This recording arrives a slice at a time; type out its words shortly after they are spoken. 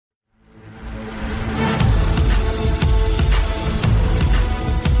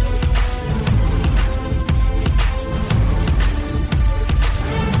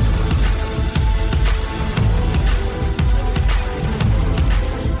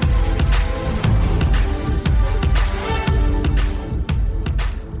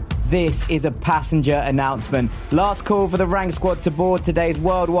This is a passenger announcement. Last call for the rank squad to board today's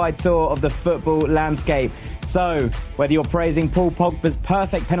worldwide tour of the football landscape. So, whether you're praising Paul Pogba's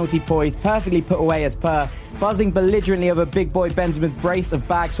perfect penalty poise, perfectly put away as per, buzzing belligerently over big boy Benzema's brace of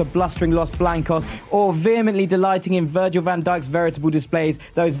bags for blustering Los Blancos, or vehemently delighting in Virgil van Dijk's veritable displays,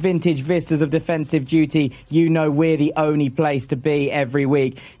 those vintage vistas of defensive duty, you know we're the only place to be every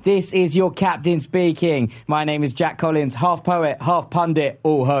week. This is your captain speaking. My name is Jack Collins, half poet, half pundit,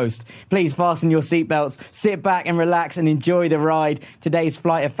 all host. Please fasten your seatbelts, sit back and relax and enjoy the ride. Today's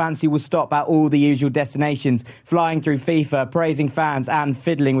flight of fancy will stop at all the usual destinations, flying through FIFA, praising fans and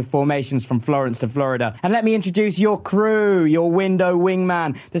fiddling with formations from Florence to Florida. And let me introduce your crew, your window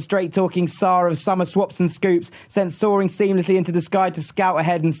wingman, the straight-talking Tsar of summer swaps and scoops, sent soaring seamlessly into the sky to scout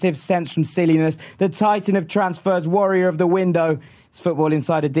ahead and sieve sense from silliness, the titan of transfers, warrior of the window. It's football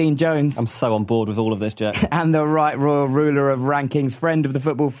insider Dean Jones. I'm so on board with all of this, Jack. And the right royal ruler of rankings, friend of the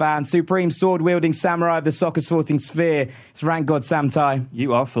football fan, supreme sword-wielding samurai of the soccer-sorting sphere. It's rank god Sam Tai.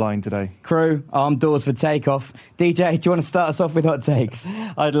 You are flying today. Crew, armed doors for takeoff. DJ, do you want to start us off with hot takes?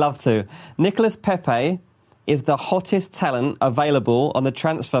 I'd love to. Nicolas Pepe is the hottest talent available on the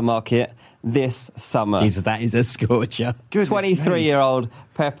transfer market this summer. Jesus, that is a scorcher. 23-year-old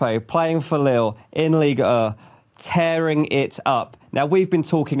Pepe playing for Lille in Ligue 1, tearing it up. Now, we've been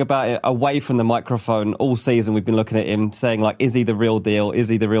talking about it away from the microphone all season. We've been looking at him saying, like, is he the real deal? Is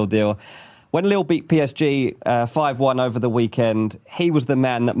he the real deal? When Lille beat PSG 5-1 over the weekend, he was the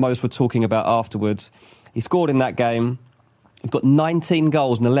man that most were talking about afterwards. He scored in that game. He's got 19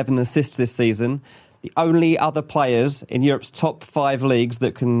 goals and 11 assists this season. The only other players in Europe's top 5 leagues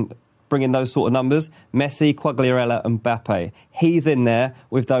that can bring in those sort of numbers, Messi, Quagliarella and Mbappe. He's in there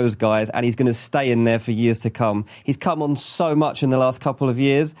with those guys and he's going to stay in there for years to come. He's come on so much in the last couple of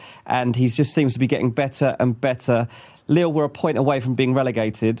years and he just seems to be getting better and better. Lille were a point away from being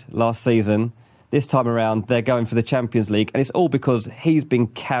relegated last season. This time around, they're going for the Champions League, and it's all because he's been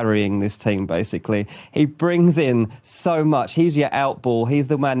carrying this team, basically. He brings in so much. He's your outball. He's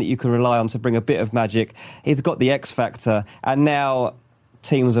the man that you can rely on to bring a bit of magic. He's got the X factor, and now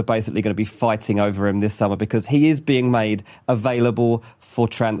teams are basically going to be fighting over him this summer because he is being made available for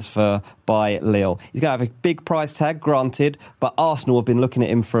transfer by Lille. He's going to have a big price tag, granted, but Arsenal have been looking at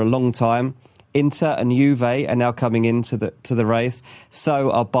him for a long time. Inter and Juve are now coming into the race.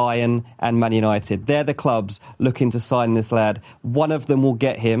 So are Bayern and Man United. They're the clubs looking to sign this lad. One of them will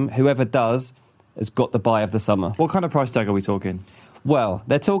get him. Whoever does has got the buy of the summer. What kind of price tag are we talking? Well,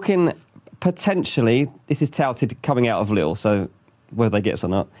 they're talking potentially, this is touted coming out of Lille, so whether they get us or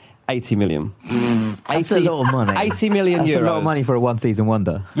not, 80 million. That's a lot of money. 80 million That's euros. a lot of money for a one-season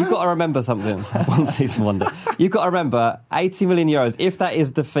wonder. You've got to remember something. One season wonder. You've got to remember 80 million euros, if that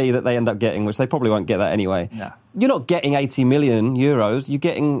is the fee that they end up getting, which they probably won't get that anyway. No. You're not getting 80 million euros. You're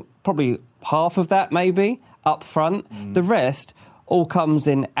getting probably half of that, maybe, up front. The rest all comes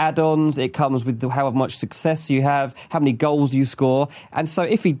in add-ons. It comes with how much success you have, how many goals you score. And so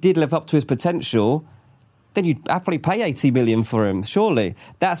if he did live up to his potential, then you'd happily pay 80 million for him, surely.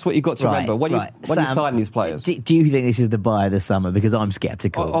 That's what you've got to remember when you sign these players. Do you think this is the buy of the summer? Because I'm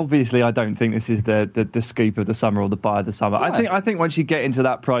sceptical. Well, obviously, I don't think this is the scoop of the summer or the buy of the summer. Yeah. I think once you get into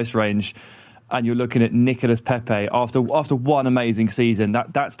that price range and you're looking at Nicolas Pepe after one amazing season,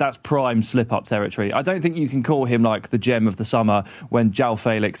 that's prime slip-up territory. I don't think you can call him like the gem of the summer when João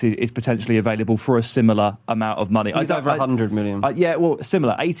Felix is potentially available for a similar amount of money. He's over 100 million. Yeah, well,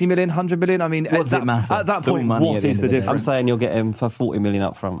 similar. 80 million, 100 million? I mean, what does it matter? At that point, what is the difference? I'm saying you'll get him for 40 million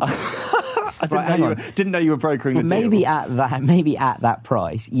up front. I didn't know you were brokering the deal. Maybe at that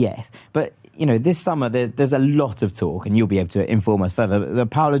price, yes. But you know, this summer there's a lot of talk, and you'll be able to inform us further. The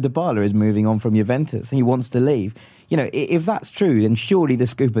Paulo Dybala is moving on from Juventus. He wants to leave. You know, if that's true, then surely the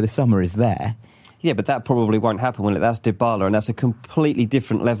scoop of the summer is there. Yeah, but that probably won't happen, will it? That's Dybala, and that's a completely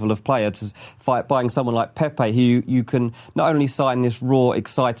different level of player to fight buying someone like Pepe, who you can not only sign this raw,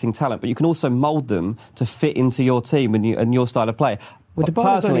 exciting talent, but you can also mould them to fit into your team and your style of play. Well,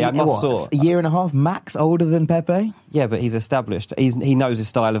 Personally, I must say, a year and a half max older than Pepe? Yeah, but he's established. He knows his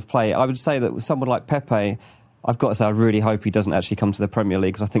style of play. I would say that with someone like Pepe, I've got to say I really hope he doesn't actually come to the Premier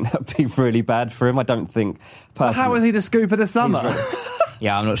League, because I think that would be really bad for him. I don't think, personally. Well, how is he the scoop of the summer?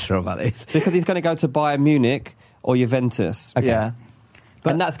 Yeah, I'm not sure about this. Because he's going to go to Bayern Munich or Juventus. Okay. Yeah.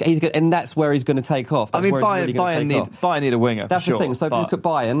 But that's where he's going to take off. That's Bayern need a winger. That's for the thing. sure, So look at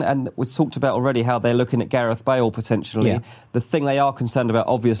Bayern, and we've talked about already how they're looking at Gareth Bale potentially. Yeah. The thing they are concerned about,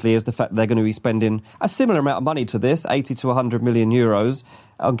 obviously, is the fact that they're going to be spending a similar amount of money to this, 80 to 100 million euros,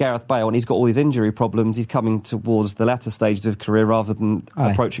 on Gareth Bale, and he's got all these injury problems. He's coming towards the latter stages of his career rather than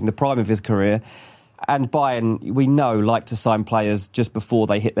approaching the prime of his career. And Bayern, we know, like to sign players just before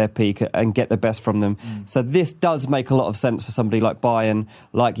they hit their peak and get the best from them. So this does make a lot of sense for somebody like Bayern,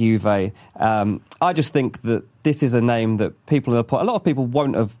 like Juve. I just think that this is a name that a lot of people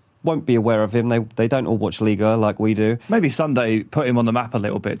won't be aware of him. They don't all watch Liga like we do. Maybe Sunday put him on the map a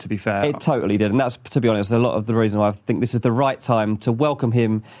little bit, to be fair. It totally did. And that's, to be honest, a lot of the reason why I think this is the right time to welcome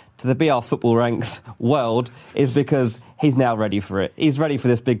him to the BR Football Ranks world is because he's now ready for it. He's ready for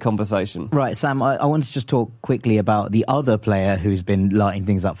this big conversation. Right, Sam, I want to just talk quickly about the other player who's been lighting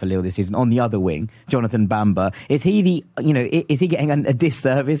things up for Lille this season on the other wing, Jonathan Bamba. Is he getting a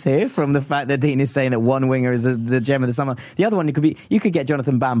disservice here from the fact that Dean is saying that one winger is the gem of the summer? The other one, you could get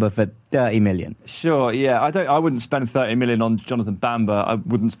Jonathan Bamba for 30 million. Sure, yeah. I wouldn't spend 30 million on Jonathan Bamba. I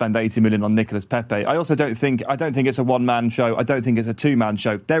wouldn't spend 80 million on Nicolas Pepe. I also don't think it's a one-man show. I don't think it's a two-man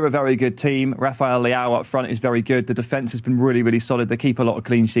show. They're a very good team. Rafael Leao up front is very good. The defence has been really, really solid. They keep a lot of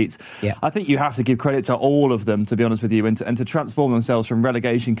clean sheets. Yeah. I think you have to give credit to all of them, to be honest with you, and to transform themselves from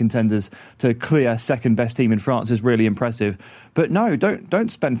relegation contenders to clear second-best team in France is really impressive. But no, don't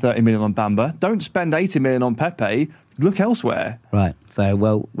spend 30 million on Bamba. Don't spend 80 million on Pepe. Look elsewhere. Right. So,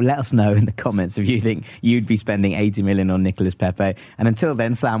 well, let us know in the comments if you think you'd be spending 80 million on Nicolas Pepe. And until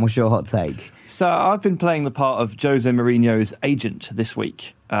then, Sam, what's your hot take? So I've been playing the part of Jose Mourinho's agent this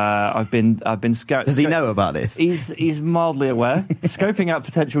week. I've been scouting. Does he know about this? He's mildly aware, scoping out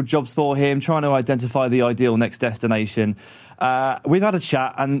potential jobs for him, trying to identify the ideal next destination. We've had a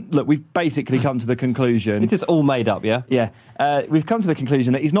chat, and look, we've basically come to the conclusion. This is all made up, yeah? Yeah. We've come to the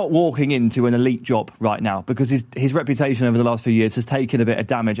conclusion that he's not walking into an elite job right now because his reputation over the last few years has taken a bit of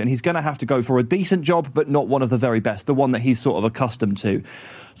damage, and he's going to have to go for a decent job, but not one of the very best, the one that he's sort of accustomed to.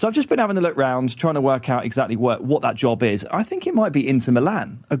 So I've just been having a look round, trying to work out exactly what that job is. I think it might be Inter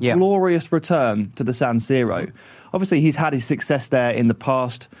Milan, a glorious return to the San Siro. Obviously, he's had his success there in the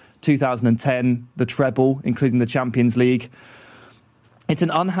past, 2010, the treble, including the Champions League. It's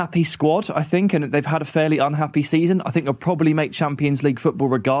an unhappy squad, I think, and they've had a fairly unhappy season. I think they'll probably make Champions League football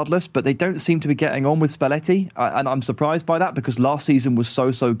regardless, but they don't seem to be getting on with Spalletti, and I'm surprised by that because last season was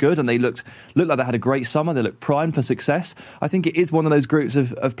so good, and they looked like they had a great summer. They looked primed for success. I think it is one of those groups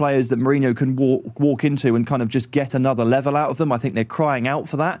of players that Mourinho can walk into and kind of just get another level out of them. I think they're crying out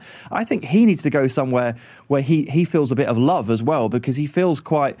for that. I think he needs to go somewhere where he feels a bit of love as well, because he feels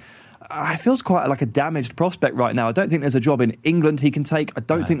quite like a damaged prospect right now. I don't think there's a job in England he can take. I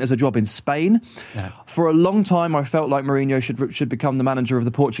don't think there's a job in Spain. No. For a long time, I felt like Mourinho should become the manager of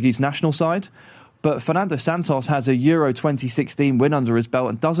the Portuguese national side. But Fernando Santos has a Euro 2016 win under his belt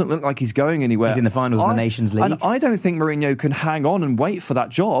and doesn't look like he's going anywhere. He's in the finals of the Nations League. And I don't think Mourinho can hang on and wait for that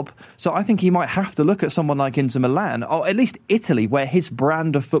job. So I think he might have to look at someone like Inter Milan, or at least Italy, where his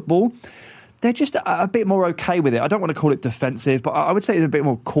brand of football, they're just a bit more okay with it. I don't want to call it defensive, but I would say they're a bit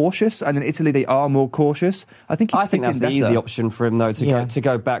more cautious. And in Italy, they are more cautious. I think that's the easy option for him, though, to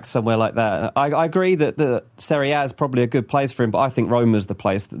go back somewhere like that. I agree that the Serie A is probably a good place for him, but I think Roma's the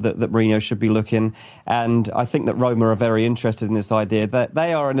place that Mourinho should be looking. And I think that Roma are very interested in this idea. That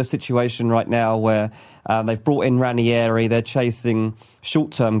they are in a situation right now where they've brought in Ranieri. They're chasing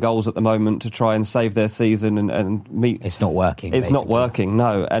short-term goals at the moment to try and save their season and meet. It's not working. It's not working,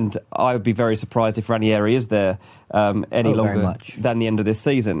 no. And I would be very surprised if Ranieri is there any longer than the end of this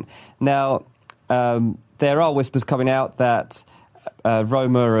season. Now, there are whispers coming out that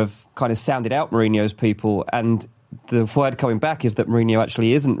Roma have kind of sounded out Mourinho's people, and the word coming back is that Mourinho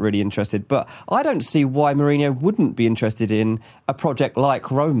actually isn't really interested. But I don't see why Mourinho wouldn't be interested in a project like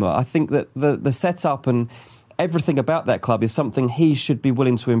Roma. I think that the setup and everything about that club is something he should be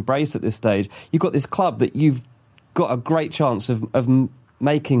willing to embrace at this stage. You've got this club that you've got a great chance of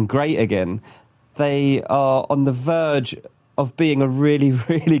making great again. They are on the verge of being a really,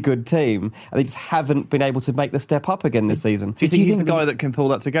 really good team, and they just haven't been able to make the step up again this season. Do you think he's the guy that can pull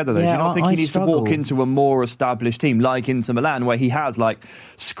that together, though? Yeah, do you not think he needs to walk into a more established team like Inter Milan, where he has like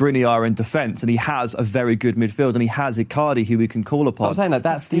Skriniar in defence, and he has a very good midfield, and he has Icardi, who we can call upon? So I'm saying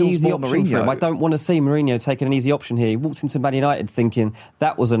that's the easy option for him. I don't want to see Mourinho taking an easy option here. He walked into Man United thinking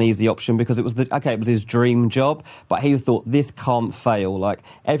that was an easy option because it was his dream job, but he thought this can't fail. Like,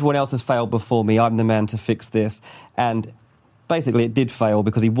 everyone else has failed before me. I'm the man to fix this. And basically, it did fail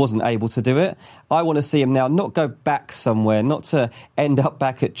because he wasn't able to do it. I want to see him now not go back somewhere, not to end up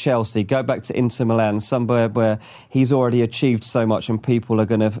back at Chelsea, go back to Inter Milan, somewhere where he's already achieved so much and people are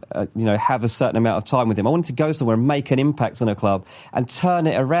going to have a certain amount of time with him. I want him to go somewhere and make an impact on a club and turn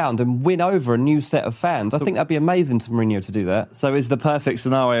it around and win over a new set of fans. I think that'd be amazing for Mourinho to do that. So is the perfect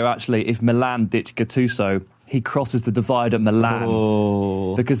scenario, actually, if Milan ditch Gattuso, he crosses the divide at Milan.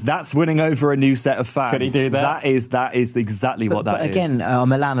 Oh. Because that's winning over a new set of fans. Could he do that? That is exactly what that but is. again,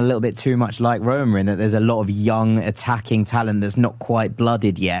 Milan a little bit too much like Roma in that there's a lot of young attacking talent that's not quite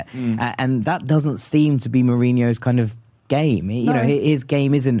blooded yet. And that doesn't seem to be Mourinho's kind of game. You know, his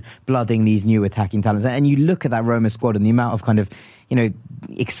game isn't blooding these new attacking talents. And you look at that Roma squad and the amount of kind of, you know,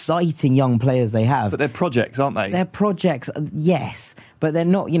 exciting young players they have. But they're projects, aren't they? They're projects, yes. But they're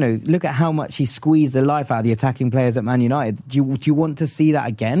not, you know, look at how much he squeezed the life out of the attacking players at Man United. Do you want to see that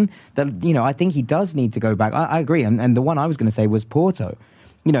again? That, you know, I think he does need to go back. I agree. And the one I was going to say was Porto.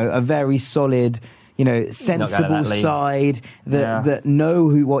 You know, a very solid, you know, sensible side that know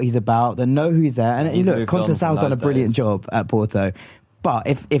what he's about, that know who's there. And he's look, Conceição's done a brilliant job at Porto. But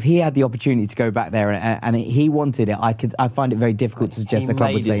if he had the opportunity to go back there and he wanted it, I find it very difficult to suggest the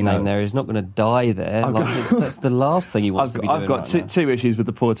club would say no. There, he's not going to die there. That's the last thing he wants to be doing. I've got two issues with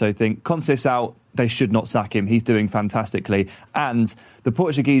the Porto thing. Conceição, they should not sack him. He's doing fantastically. And the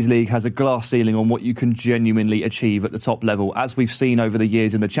Portuguese league has a glass ceiling on what you can genuinely achieve at the top level. As we've seen over the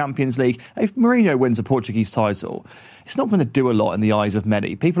years in the Champions League, if Mourinho wins a Portuguese title, it's not going to do a lot in the eyes of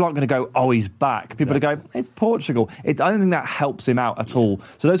many. People aren't going to go, oh, he's back. People are going, it's Portugal. I don't think that helps him out at all.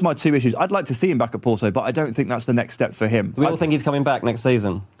 So those are my two issues. I'd like to see him back at Porto, but I don't think that's the next step for him. Do we all think he's coming back next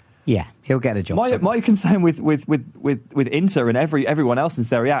season? Yeah, he'll get a job. My concern with Inter and everyone else in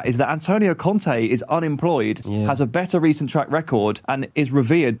Serie A is that Antonio Conte is unemployed, has a better recent track record, and is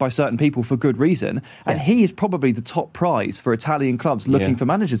revered by certain people for good reason. And he is probably the top prize for Italian clubs looking for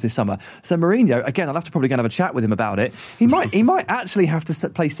managers this summer. So Mourinho, again, I'll have to probably go and have a chat with him about it. He might actually have to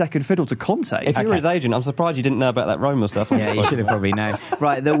play second fiddle to Conte. If you were his agent, I'm surprised you didn't know about that Roma stuff. Yeah, you should have probably known.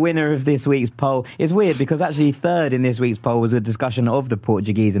 Right, the winner of this week's poll is weird because actually third in this week's poll was a discussion of the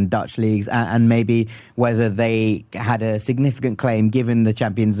Portuguese and Dutch leagues and maybe whether they had a significant claim given the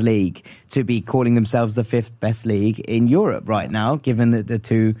Champions League to be calling themselves the fifth best league in Europe right now, given that the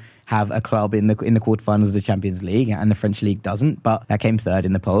two have a club in the quarterfinals of the Champions League and the French league doesn't, but that came third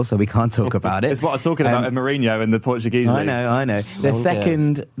in the poll, so we can't talk about it. It's what I was talking about in Mourinho and the Portuguese league. I know.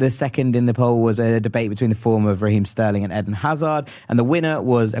 The second in the poll was a debate between the form of Raheem Sterling and Eden Hazard, and the winner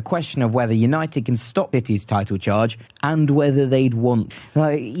was a question of whether United can stop City's title charge and whether they'd want,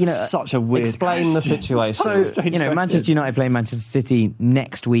 such a weird explain the situation. So, Manchester United play Manchester City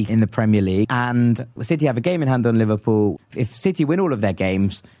next week in the Premier League, and City have a game in hand on Liverpool. If City win all of their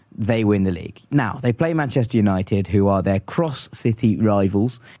games, they win the league. Now, they play Manchester United, who are their cross-city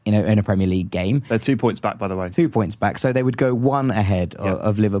rivals in a Premier League game. They're 2 points back, by the way. 2 points back, so they would go one ahead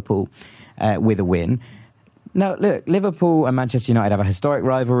of Liverpool with a win. Now, look, Liverpool and Manchester United have a historic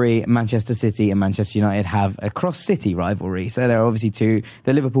rivalry. Manchester City and Manchester United have a cross-city rivalry. So there are obviously two.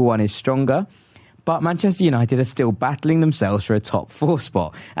 The Liverpool one is stronger. But Manchester United are still battling themselves for a top four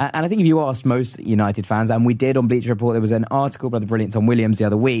spot. And I think if you asked most United fans, and we did on Bleacher Report, there was an article by the brilliant Tom Williams the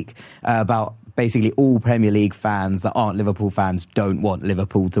other week about basically all Premier League fans that aren't Liverpool fans don't want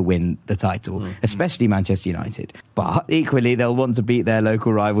Liverpool to win the title, especially Manchester United. But equally, they'll want to beat their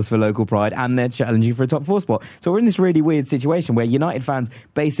local rivals for local pride, and they're challenging for a top four spot. So we're in this really weird situation where United fans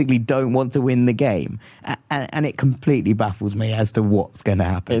basically don't want to win the game. And it completely baffles me as to what's going to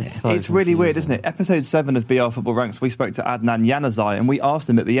happen. It's really weird, isn't it? Episode 7 of BR Football Ranks, we spoke to Adnan Januzaj, and we asked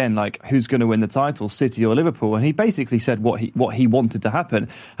him at the end, who's going to win the title, City or Liverpool? And he basically said what he wanted to happen.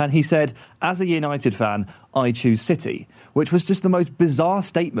 And he said, as a United fan, I choose City, which was just the most bizarre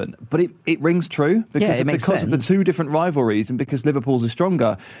statement, but it rings true because of the two different rivalries and because Liverpool's are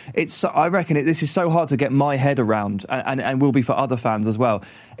stronger. I reckon this is so hard to get my head around, and will be for other fans as well.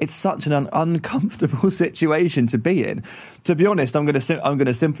 It's such an uncomfortable situation to be in. To be honest, I'm going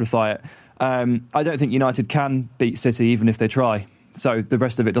to simplify it. I don't think United can beat City even if they try. So the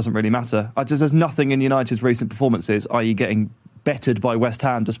rest of it doesn't really matter. There's nothing in United's recent performances, i.e. getting bettered by West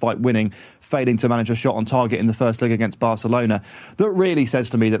Ham despite winning, failing to manage a shot on target in the first leg against Barcelona, that really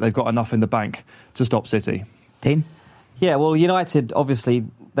says to me that they've got enough in the bank to stop City. Dean? Yeah, well, United, obviously,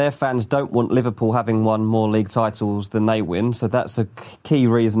 their fans don't want Liverpool having won more league titles than they win, so that's a key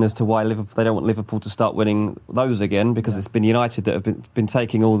reason as to why they don't want Liverpool to start winning those again, because it's been United that have been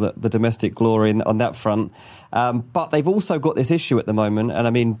taking all the domestic glory on that front. But they've also got this issue at the moment, and I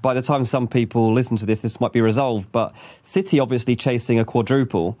mean, by the time some people listen to this might be resolved, but City obviously chasing a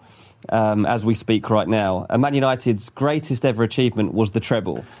quadruple as we speak right now. And Man United's greatest ever achievement was the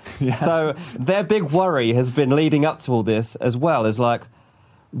treble. Yeah. So their big worry has been leading up to all this as well, is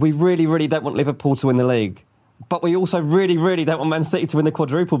we really, really don't want Liverpool to win the league. But we also really, really don't want Man City to win the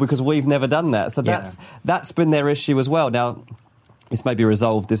quadruple because we've never done that. So that's been their issue as well. Now, it's maybe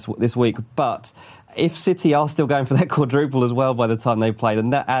resolved this week. But if City are still going for their quadruple as well by the time they play, then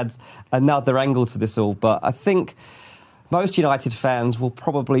that adds another angle to this all. But I think most United fans will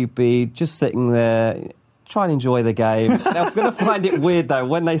probably be just sitting there, try and enjoy the game. They're going to find it weird though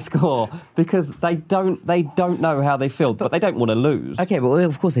when they score, because they don't know how they feel, but they don't want to lose. Okay, but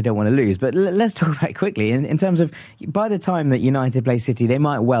of course they don't want to lose. But let's talk about it quickly in terms of by the time that United play City, they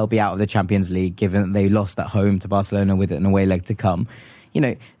might well be out of the Champions League, given that they lost at home to Barcelona with an away leg to come.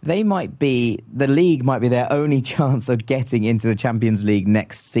 The league might be their only chance of getting into the Champions League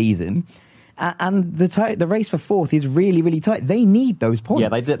next season. And the race for fourth is really, really tight. They need those points. Yeah,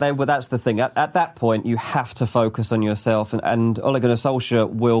 that's the thing. At that point, you have to focus on yourself. And Ole Gunnar Solskjaer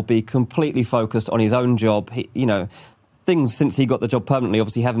will be completely focused on his own job. Things since he got the job permanently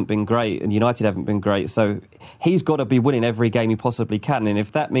obviously haven't been great, and United haven't been great. So he's got to be winning every game he possibly can. And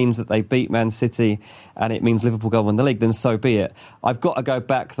if that means that they beat Man City and it means Liverpool go on the league, then so be it. I've got to go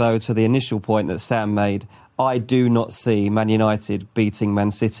back, though, to the initial point that Sam made. I do not see Man United beating Man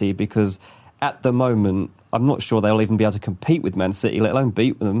City because at the moment, I'm not sure they'll even be able to compete with Man City, let alone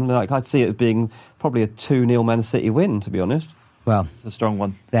beat them. I'd see it being probably a 2-0 Man City win, to be honest. Well, it's a strong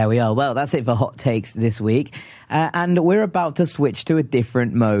one. There we are. Well, that's it for Hot Takes this week. And we're about to switch to a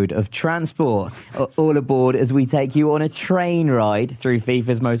different mode of transport. All aboard as we take you on a train ride through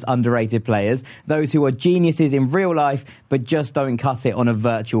FIFA's most underrated players, those who are geniuses in real life but just don't cut it on a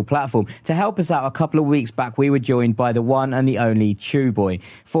virtual platform. To help us out, a couple of weeks back, we were joined by the one and the only ChuBoi,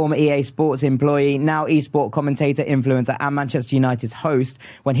 former EA Sports employee, now eSport commentator, influencer and Manchester United's host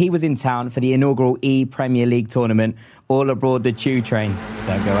when he was in town for the inaugural E-Premier League tournament. All aboard the Chew train.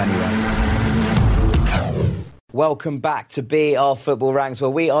 Don't go anywhere. Welcome back to BR Football Ranks, where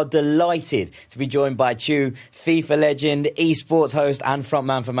we are delighted to be joined by Chew, FIFA legend, esports host and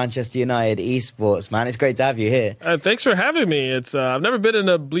frontman for Manchester United esports. Man, it's great to have you here. Thanks for having me. I've never been in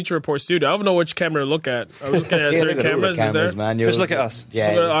a Bleacher Report studio. I don't know which camera to look at. I was looking at certain cameras. Man. Just look at us.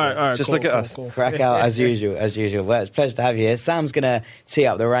 Yeah. All right. Just cool, look at cool, us. Cool. Crack out as usual. Well, it's a pleasure to have you here. Sam's going to tee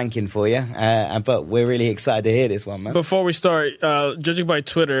up the ranking for you, but we're really excited to hear this one, man. Before we start, judging by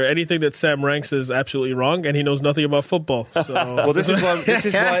Twitter, anything that Sam ranks is absolutely wrong, and he knows nothing about football. So. Well, this is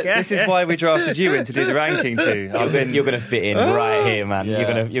why we drafted you in to do the ranking too. You're going to fit in right here, man.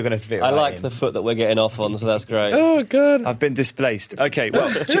 Yeah. You're going to fit. I right like in. the foot that we're getting off on, so that's great. Oh, God. I've been displaced. Okay,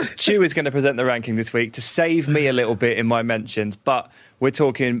 well, Chew is going to present the ranking this week to save me a little bit in my mentions, but we're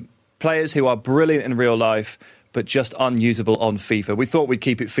talking players who are brilliant in real life but just unusable on FIFA. We thought we'd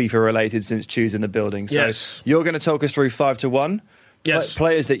keep it FIFA related since Chew's in the building. So yes. You're going to talk us through 5 to 1. Yes.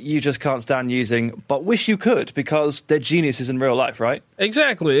 Players that you just can't stand using, but wish you could because they're geniuses in real life, right?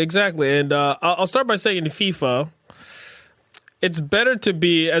 Exactly. And I'll start by saying in FIFA, it's better to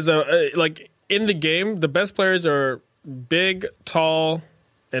be in the game, the best players are big, tall,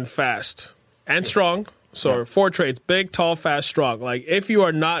 and fast. And strong. So 4 traits, big, tall, fast, strong. Like, if you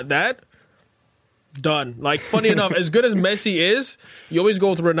are not that, done. Like, funny enough, as good as Messi is, you always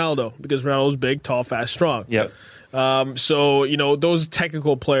go with Ronaldo because Ronaldo's big, tall, fast, strong. Yep. So, those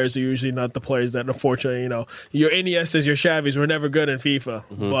technical players are usually not the players that, unfortunately, your Iniestas, your Xavis were never good in FIFA,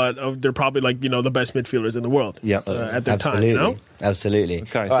 but they're probably the best midfielders in the world at their time, Absolutely.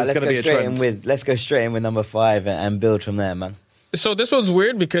 Okay, All so right, it's going to be a trend. Let's go straight in with number 5 and build from there, man. So this one's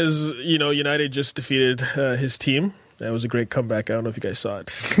weird because, United just defeated his team. That was a great comeback. I don't know if you guys saw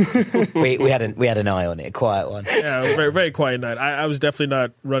it. we had an eye on it, a quiet one. Yeah, very, very quiet night. I was definitely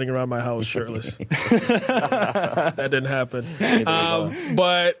not running around my house shirtless. That didn't happen.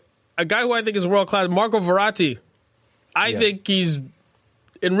 But a guy who I think is world class, Marco Verratti. I think he's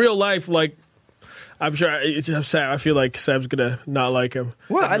in real life like. I'm sure. I'm sad. I feel like Sam's gonna not like him.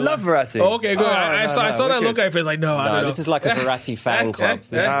 What? I love Verratti. Oh, okay, good. I saw that look on your face. Like, no, I don't know. This is like a Verratti fan club.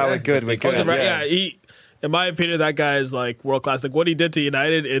 We're good. We're good. Yeah, in my opinion, that guy is like world class. Like what he did to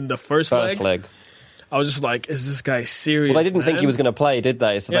United in the first leg. I was just like, is this guy serious? Well, they didn't think he was going to play, did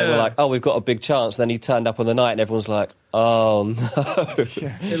they? So they were like, oh, we've got a big chance. And then he turned up on the night and everyone's like, oh,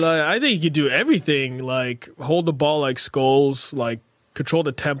 no. I think he could do everything, like hold the ball like Scholes, like control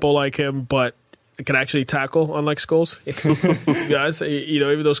the tempo like him, but can actually tackle, unlike Scholes. Guys,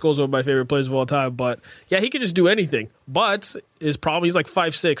 even though Scholes is one of my favorite players of all time, but yeah, he could just do anything. But his problem, he's like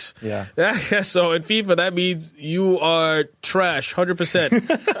 5'6". Yeah. So in FIFA, that means you are trash, 100%.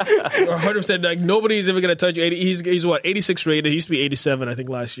 Or 100%. Like nobody's ever gonna touch you. He's what, 86 rated? He used to be 87, I think,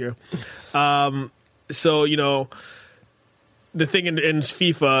 last year. So the thing in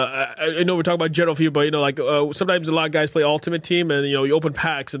FIFA, I know we're talking about general FIFA, but sometimes a lot of guys play Ultimate Team, and you open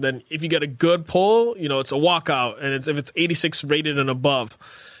packs, and then if you get a good pull, it's a walkout, and if it's 86 rated and above,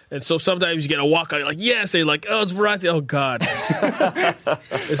 And so sometimes you get a walkout, you're like, yes, they're like, oh, it's Verratti. Oh, God.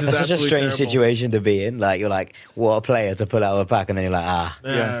 This is That's such a strange terrible. situation to be in. Like, you're like, what a player to pull out of a pack, and then you're like,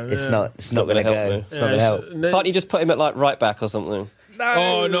 it's not going to help go. me. It's not going to help. Can't you just put him at like right back or something?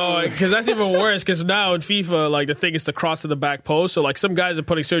 Oh, no, because that's even worse, because now in FIFA, like, the thing is to cross to the back post. So, like, some guys are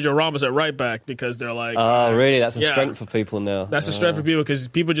putting Sergio Ramos at right back because they're like... Oh, really? That's a strength for people now. That's a strength for people, because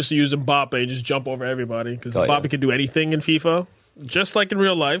people just use Mbappe and just jump over everybody, because Mbappe you. can do anything in FIFA, just like in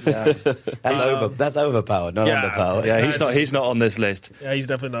real life. Yeah. That's overpowered, not underpowered. Yeah, he's not on this list. Yeah, he's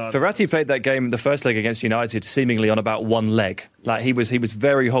definitely not. Verratti played that game, the first leg against United, seemingly on about one leg. Like he was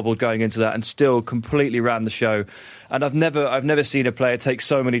very hobbled going into that, and still completely ran the show. And I've never seen a player take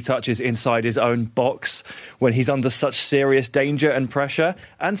so many touches inside his own box when he's under such serious danger and pressure,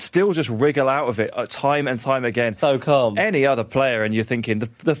 and still just wriggle out of it time and time again. So calm. Any other player, and you're thinking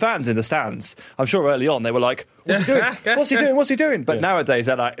the fans in the stands. I'm sure early on they were like, "What's he doing? What's he doing? What's he doing?" But nowadays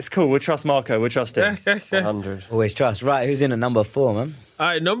they're like, "It's cool. We'll trust Marco. We'll trust him." 100. Always trust. Right, who's in at number 4, man? All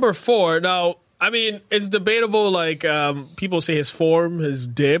right, number 4. Now, I mean, it's debatable. Like, people say his form has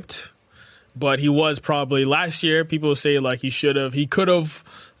dipped, but he was probably last year. People say like he could have,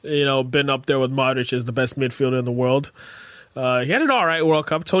 been up there with Modric as the best midfielder in the world. He had an all right World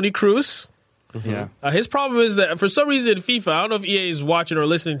Cup. Toni Kroos. Yeah. His problem is that for some reason in FIFA, I don't know if EA is watching or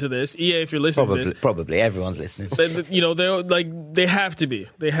listening to this. EA, if you're listening to this, Probably everyone's listening. they have to be.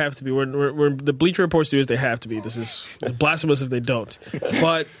 They have to be. We're the Bleacher Report studios. They have to be. This is blasphemous if they don't.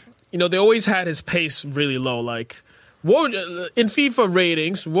 But they always had his pace really low. Like, in FIFA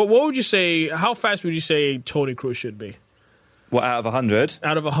ratings, what would you say? How fast would you say Toni Kroos should be? What, out of 100?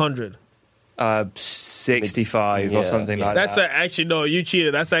 Out of 100. 65 or something like That's that. actually, no, you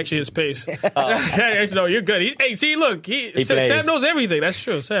cheated. That's actually his pace. Actually, no, you're good. See, look, Sam knows everything. That's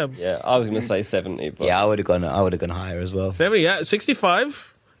true, Sam. Yeah, I was going to say 70. But... Yeah, I would have gone higher as well. 70, yeah,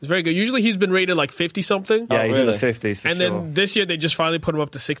 65 is very good. Usually he's been rated like 50 something. Yeah, he's really? in the 50s for and sure. then this year they just finally put him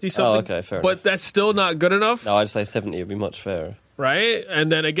up to 60 something. Oh, okay, fair But enough. that's still not good enough, No, I'd say 70 would be much fairer. right?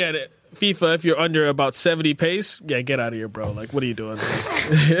 And then again, FIFA, if you're under about 70 pace, yeah, get out of here, bro. Like, what are you doing?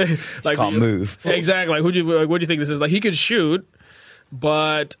 Like, Can't move. Exactly. Like, what do you think this is? Like, he could shoot,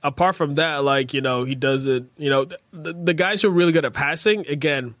 but apart from that, like, he does it. The guys who are really good at passing,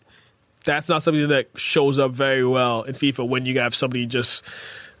 again, that's not something that shows up very well in FIFA when you have somebody just.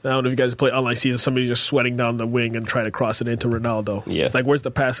 I don't know if you guys play online season, somebody just sweating down the wing and trying to cross it into Ronaldo. Yeah. It's like, where's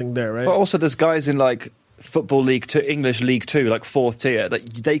the passing there, right? But also there's guys in like Football League 2, English League 2, like 4th tier, that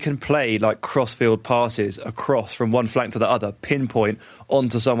they can play like cross-field passes across from one flank to the other, pinpoint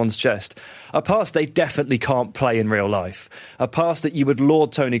onto someone's chest. A pass they definitely can't play in real life. A pass that you would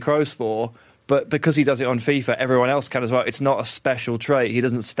laud Toni Kroos for, but because he does it on FIFA, everyone else can as well. It's not a special trait. He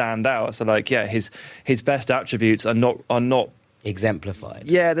doesn't stand out. So like, yeah, his best attributes are not Exemplified.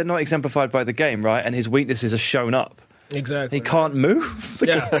 Yeah, they're not exemplified by the game, right? And his weaknesses are shown up. Exactly. He can't move.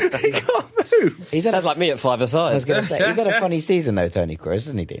 Yeah. He can't move. Sounds like me at 5 I was aside. going to say, he's had a funny season though, Toni Kroos,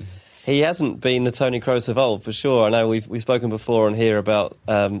 hasn't he, Dean? He hasn't been the Toni Kroos of old, for sure. I know we've spoken before on here about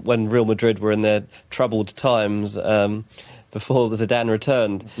when Real Madrid were in their troubled times before Zidane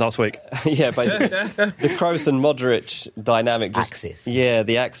returned. Last week. Yeah, basically. The Kroos and Modric dynamic. Axis. Yeah,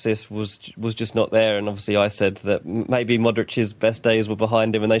 the axis was just not there. And obviously I said that maybe Modric's best days were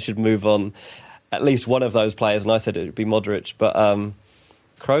behind him and they should move on at least one of those players. And I said it would be Modric. But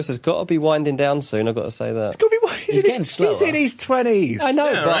Kroos has got to be winding down soon, I've got to say that. It's got to be He's getting slower. He's in his 20s. I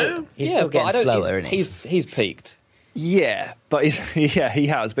know, Yeah, but... right? He's still getting but I don't- slower, isn't he? He's peaked. Yeah, but he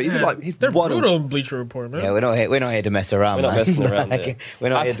has. But he's They're one brutal in Bleacher Report, man. Yeah, we're not here to mess around, We're not man. messing around Like, here. We're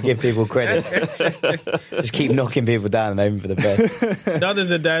not here to give people credit. Just keep knocking people down and aiming for the best. Now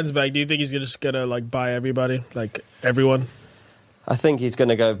there's a Dan's back. Do you think he's just gonna like buy everybody, like everyone? I think he's going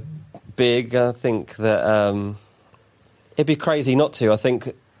to go big. I think that it'd be crazy not to. I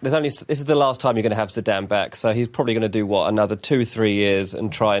think this is the last time you're going to have Zidane back, so he's probably going to do another 2-3 years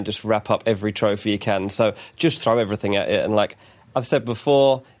and try and just wrap up every trophy he can. So just throw everything at it, and like I've said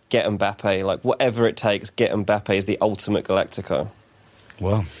before, get Mbappe. Like whatever it takes, get Mbappe is the ultimate Galactico.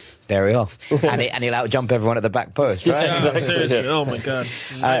 Well, there we are. And he'll out-jump everyone at the back post, right? Yeah, exactly. seriously. Oh my god,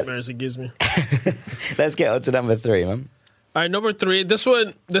 nightmares it gives me. Let's get on to number 3, man. All right, number 3. This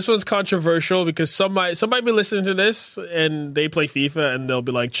one's controversial because some might be listening to this and they play FIFA and they'll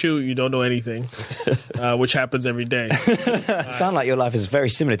be like, "Chu, you don't know anything," which happens every day. Sound like your life is very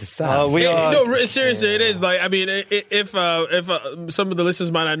similar to Sam. No, seriously, it is. Like, I mean, if some of the listeners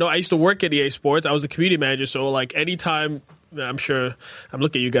might not know, I used to work at EA Sports. I was a community manager, so like anytime. I'm sure I'm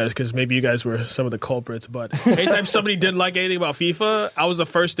looking at you guys because maybe you guys were some of the culprits. But anytime somebody didn't like anything about FIFA, I was the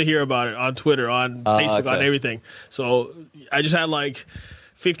first to hear about it on Twitter, on Facebook, okay. on everything. So I just had like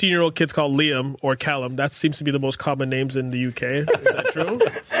 15-year-old kid's called Liam or Callum. That seems to be the most common names in the UK. Is that true?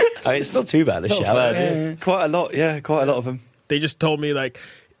 I mean, it's not too bad a shout. Quite a lot, quite a lot of them. They just told me, like,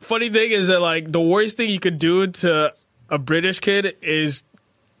 funny thing is that, like, the worst thing you could do to a British kid is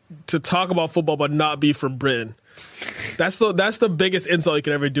to talk about football but not be from Britain. That's the biggest insult you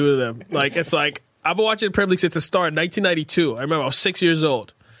can ever do to them. Like, it's like, I've been watching the Premier League since it started in 1992. I remember I was 6 years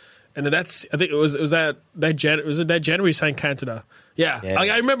old. And then I think it was that January signed Cantona. Yeah.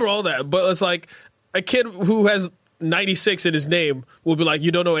 I remember all that. But it's like, a kid who has 96 in his name will be like,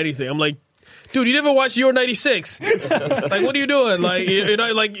 you don't know anything. I'm like, dude, you never watched Euro 96. Like, what are you doing? Like,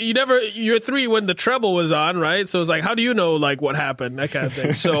 you're 3 when the treble was on, right? So it's like, how do you know, like, what happened? That kind of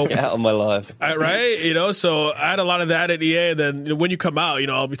thing. So, Get out of my life. right? So I had a lot of that at EA. And then when you come out,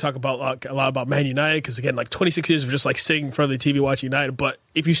 I'll be talking about a lot about Man United because, again, like 26 years of just, like, sitting in front of the TV watching United. But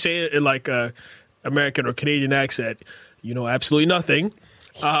if you say it in, like, a American or Canadian accent, you know absolutely nothing,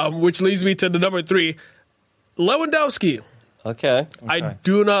 which leads me to the number 3, Lewandowski. Okay. I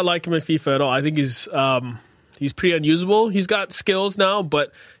do not like him in FIFA at all. I think he's pretty unusable. He's got skills now,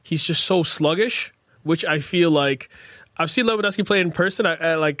 but he's just so sluggish, which I feel like I've seen Lewandowski play in person.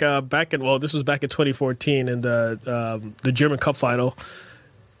 This was back in 2014 in the German Cup final,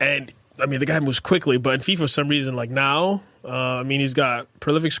 and I mean the guy moves quickly, but in FIFA for some reason, like now, he's got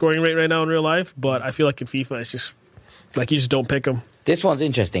prolific scoring rate right now in real life, but I feel like in FIFA it's just like you just don't pick him. This one's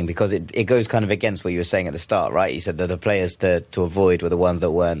interesting because it goes kind of against what you were saying at the start, right? You said that the players to avoid were the ones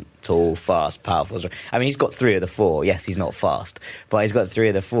that weren't tall, fast, powerful. I mean, he's got 3 of the 4. Yes, he's not fast, but he's got 3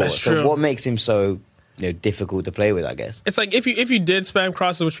 of the 4. That's true. So what makes him so difficult to play with, I guess? It's like if you did spam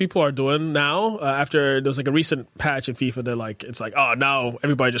crosses, which people are doing now, after there was like a recent patch in FIFA, they're like, it's like, oh, now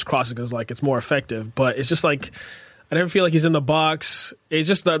everybody just crosses because like it's more effective. But it's just like, I never feel like he's in the box. It's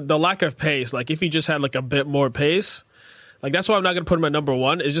just the lack of pace. Like if he just had like a bit more pace, like that's why I'm not going to put him at number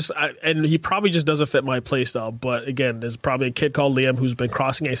 1. It's just, and he probably just doesn't fit my play style. But again, there's probably a kid called Liam who's been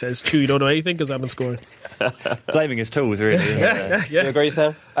crossing. He says, "Chew, you don't know anything because I've been scoring." Blaming his tools, really. Yeah. You agree,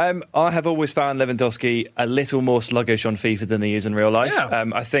 Sam? I have always found Lewandowski a little more sluggish on FIFA than he is in real life. Yeah.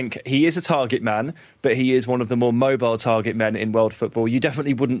 I think he is a target man, but he is one of the more mobile target men in world football. You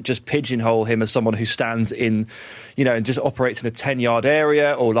definitely wouldn't just pigeonhole him as someone who stands in, and just operates in a 10-yard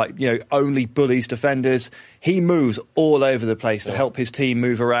area or only bullies defenders. He moves all over the place to help his team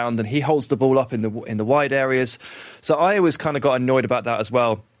move around, and he holds the ball up in the wide areas. So I always kind of got annoyed about that as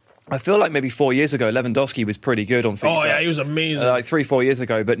well. I feel like maybe 4 years ago, Lewandowski was pretty good on FIFA. Oh, yeah, he was amazing. Like 3-4 years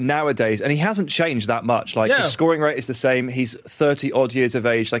ago. But nowadays, and he hasn't changed that much. Like, his scoring rate is the same. He's 30-odd years of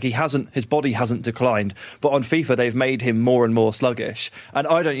age. Like, his body hasn't declined. But on FIFA, they've made him more and more sluggish. And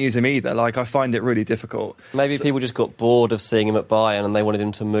I don't use him either. Like, I find it really difficult. Maybe people just got bored of seeing him at Bayern and they wanted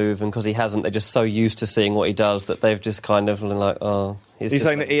him to move. And because he hasn't, they're just so used to seeing what he does that they've just kind of like, oh... Are you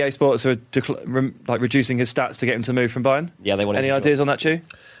saying that EA Sports are reducing his stats to get him to move from Bayern? Yeah, they want. Any ideas on that, Chu?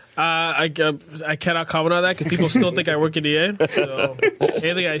 I cannot comment on that because people still think I work at EA. So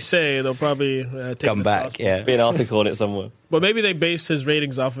anything I say, they'll probably take come back. Yeah, be an article on it somewhere. But maybe they based his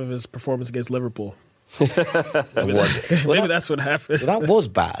ratings off of his performance against Liverpool. Maybe that's what happened. That was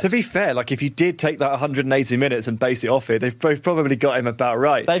bad. To be fair, like if you did take that 180 minutes and base it off it, they've probably got him about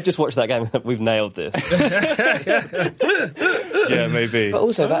right. They've just watched that game. We've nailed this. Yeah, maybe. But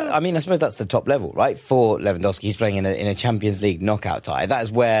also, I suppose that's the top level, right? For Lewandowski, he's playing in a Champions League knockout tie. That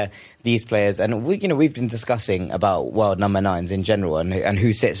is where these players, and we've been discussing about world number 9s in general and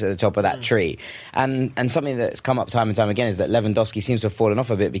who sits at the top of that tree. And something that's come up time and time again is that Lewandowski seems to have fallen off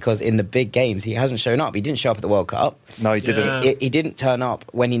a bit because in the big games he hasn't shown up. He didn't show up at the World Cup. No, he didn't. He didn't turn up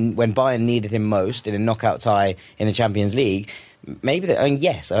when Bayern needed him most in a knockout tie in the Champions League. Maybe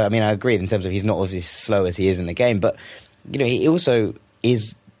yes, I agree in terms of he's not obviously as slow as he is in the game, but he also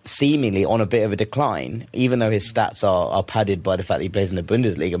is seemingly on a bit of a decline, even though his stats are padded by the fact that he plays in the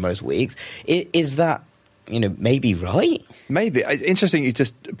Bundesliga most weeks. Is that, maybe right? Maybe. It's interesting you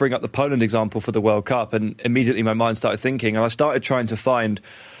just bring up the Poland example for the World Cup, and immediately my mind started thinking, and I started trying to find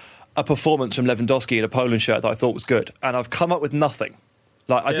a performance from Lewandowski in a Poland shirt that I thought was good, and I've come up with nothing.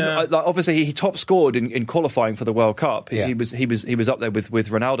 Obviously he top scored in qualifying for the World Cup. He was up there with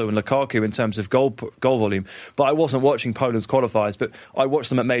Ronaldo and Lukaku in terms of goal volume. But I wasn't watching Poland's qualifiers, but I watched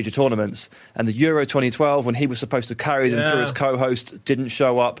them at major tournaments. And the Euro 2012, when he was supposed to carry them through as co-host, didn't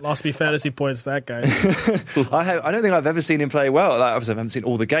show up. Lost me fantasy points, that guy. I don't think I've ever seen him play well. Obviously I haven't seen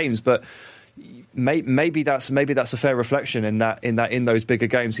all the games, but maybe that's a fair reflection in those bigger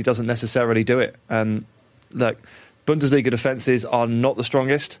games he doesn't necessarily do it. And look, Bundesliga defences are not the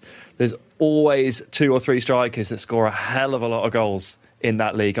strongest. There's always 2 or 3 strikers that score a hell of a lot of goals in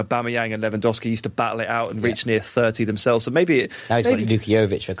that league. Aubameyang and Lewandowski used to battle it out and reach near 30 themselves. So maybe now he's got Luka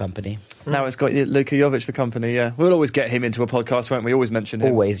Jovic for company. Now it's got Luka Jovic for company. Yeah, we'll always get him into a podcast, won't we? Always mention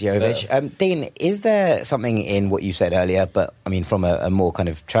him. Always Jovic. Dean, is there something in what you said earlier? But I mean, from a more kind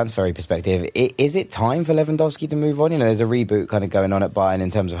of transfery perspective, is it time for Lewandowski to move on? You know, there's a reboot kind of going on at Bayern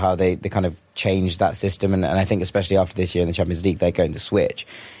in terms of how they kind of changed that system, and I think especially after this year in the Champions League, they're going to switch.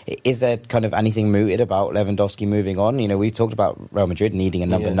 Is there kind of anything mooted about Lewandowski moving on? You know, we talked about Real Madrid needing a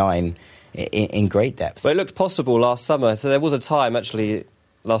number 9 in great depth. Well, it looked possible last summer. So there was a time actually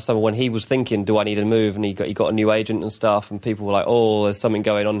last summer when he was thinking, do I need a move? And he got a new agent and stuff, and people were like, oh, there's something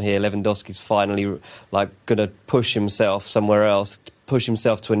going on here. Lewandowski's finally like going to push himself somewhere else, push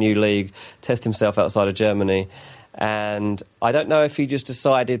himself to a new league, test himself outside of Germany. And I don't know if he just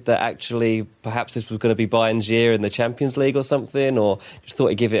decided that actually perhaps this was going to be Bayern's year in the Champions League or something, or just thought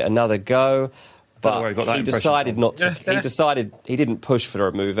he'd give it another go. But he decided not to. He decided he didn't push for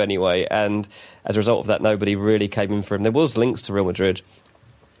a move anyway, and as a result of that, nobody really came in for him. There was links to Real Madrid.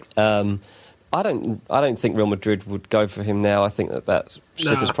 I don't think Real Madrid would go for him now. I think that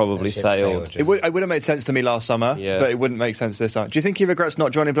ship has probably sailed. It would have made sense to me last summer, but it wouldn't make sense this time. Do you think he regrets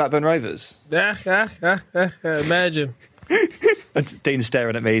not joining Blackburn Rovers? Imagine. Dean's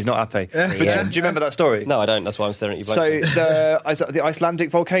staring at me. He's not happy. Do you remember that story? No, I don't. That's why I'm staring at you both. So the Icelandic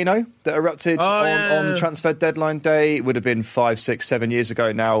volcano that erupted on transfer deadline day would have been 5, 6, 7 years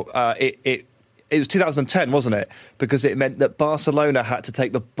ago now. It was 2010, wasn't it? Because it meant that Barcelona had to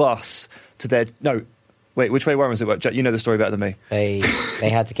take the bus to their... No, wait, which way was it? You know the story better than me. They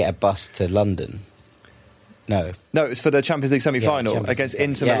had to get a bus to London. No, it was for the Champions League semi-final against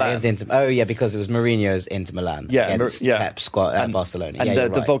Inter Milan. Because it was Mourinho's Inter Milan against Pep's squad at Barcelona.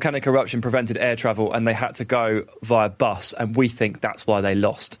 And the volcanic eruption prevented air travel, and they had to go via bus, and we think that's why they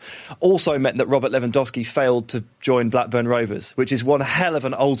lost. Also meant that Robert Lewandowski failed to join Blackburn Rovers, which is one hell of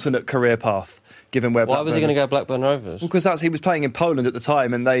an alternate career path. Given where why was he going to go Blackburn Rovers? Because he was playing in Poland at the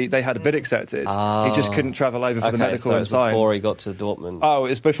time, and they had a bid accepted. He just couldn't travel over for the medical in time. Before he got to Dortmund. Oh,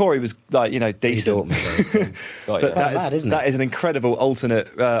 it's before he was decent. But that is an incredible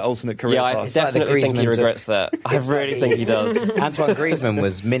alternate career path. I definitely think he regrets that. I really think he does. Antoine Griezmann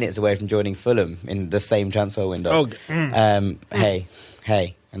was minutes away from joining Fulham in the same transfer window.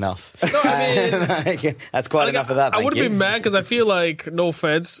 Hey. Enough. No, I mean, that's quite enough of that. I would have been mad because I feel like, no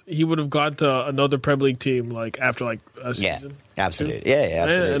offense, he would have gone to another Premier League team after a season. Yeah, absolutely. Yeah,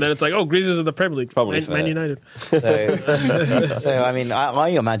 absolutely. And then it's like, Griezmann's in the Premier League. Probably Man United. So I mean, I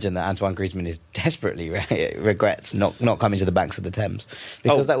imagine that Antoine Griezmann is desperately regrets not coming to the banks of the Thames,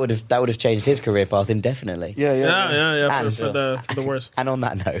 because that would have changed his career path indefinitely. Yeah. For the worse. And on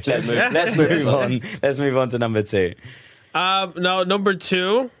that note, let's move on. Let's move on to number 2. Now, number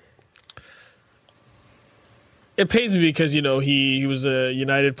 2, it pains me because, he was a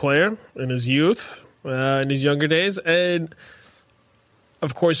United player in his youth, in his younger days, and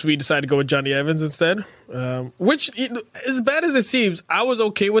of course we decided to go with Johnny Evans instead, which, as bad as it seems, I was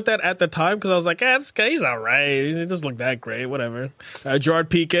okay with that at the time because I was like, this guy, he's all right. He doesn't look that great, whatever. Gerard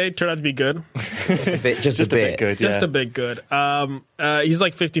Piqué turned out to be good. Just a bit good. Just a bit good. He's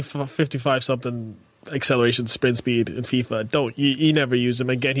like 55-something acceleration, sprint speed in FIFA. You never use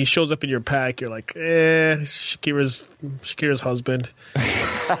him again. He shows up in your pack. You're like, Shakira's husband.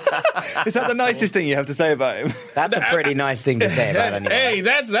 Is that the nicest thing you have to say about him? That's a pretty nice thing to say about anyone. Hey,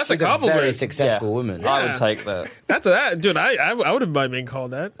 that's She's a compliment. A very successful woman. I would take that. That's dude. I wouldn't mind being called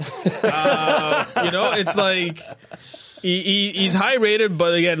that. It's like. He's high rated,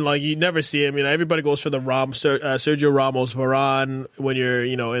 but again, you never see him. Everybody goes for the Sergio Ramos, Varane when you're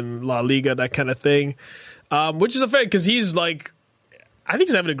in La Liga, that kind of thing, which is a fair because he's I think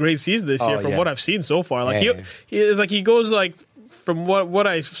he's having a great season this year from what I've seen so far. He goes from what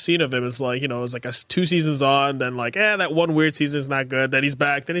I've seen of him, it's it's 2 seasons on, then that one weird season is not good, then he's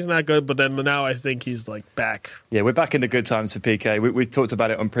back, then he's not good, but then now I think he's back. Yeah, we're back in the good times for Piqué. We talked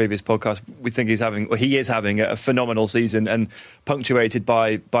about it on previous podcasts. We think he is having a phenomenal season, and punctuated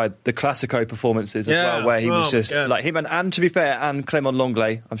by the Classico performances as well, where he was just him and to be fair, and Clément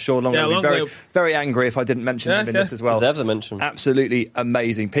Lenglet. I'm sure Lenglet would be very, very angry if I didn't mention him in this as well. Deserves a mention. Absolutely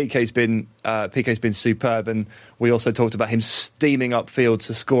amazing. Piqué's been superb, and we also talked about him steaming upfield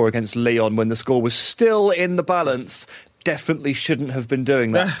to score against Lyon when the score was still in the balance. Definitely shouldn't have been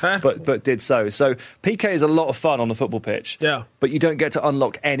doing that, but did so. So Piqué is a lot of fun on the football pitch. Yeah. But you don't get to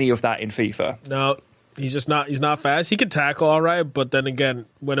unlock any of that in FIFA. No. He's just not. He's not fast. He can tackle all right, but then again,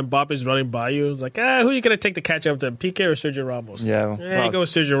 when Mbappe's running by you, it's like, who are you going to take the catch up to, PK or Sergio Ramos? Yeah, you go with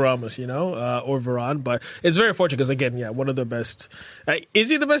Sergio Ramos, or Varane. But it's very unfortunate because again, one of the best. Is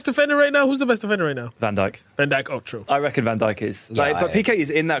he the best defender right now? Who's the best defender right now? Van Dijk. Van Dijk. Oh, true. I reckon Van Dijk is. But PK is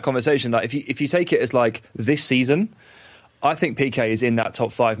in that conversation. Like, if you take it as like this season, I think PK is in that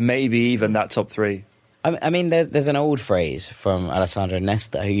top 5, maybe even that top 3. I mean, there's an old phrase from Alessandro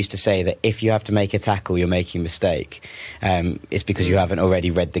Nesta who used to say that if you have to make a tackle, you're making a mistake. It's because you haven't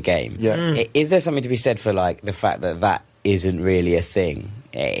already read the game. Yeah. Is there something to be said for like the fact that isn't really a thing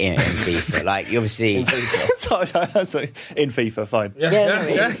in FIFA? Like, obviously, in FIFA. Sorry, in FIFA, fine. In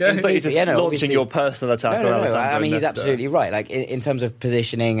FIFA, just launching obviously, your personal attack. No. I mean, he's absolutely right. Like in terms of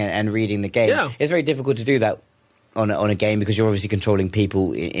positioning and reading the game, it's very difficult to do that on a game because you're obviously controlling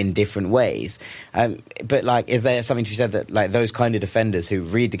people in different ways. But like, is there something to be said that like those kind of defenders who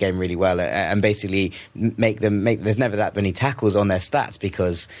read the game really well and basically make there's never that many tackles on their stats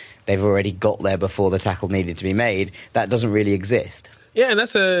because they've already got there before the tackle needed to be made? That doesn't really exist. Yeah, and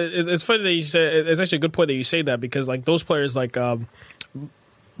it's funny that you say. It's actually a good point that you say that because like those players like. I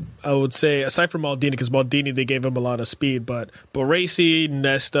would say aside from Maldini, because Maldini they gave him a lot of speed, but Baresi,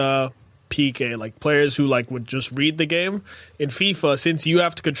 Nesta, PK, like players who like would just read the game in FIFA, since you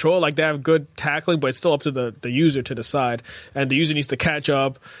have to control, like they have good tackling, but it's still up to the user to decide, and the user needs to catch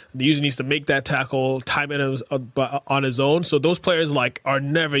up, the user needs to make that tackle, time it on his own. So those players like are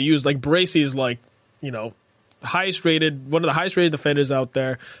never used. Like Baresi is like one of the highest rated defenders out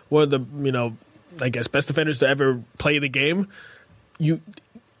there, one of the I guess best defenders to ever play the game.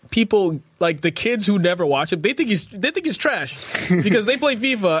 People like the kids who never watch him, they think he's trash because they play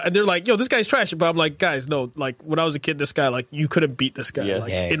FIFA and they're like, yo, this guy's trash. But I'm like, guys, no, like when I was a kid, this guy, like you couldn't beat this guy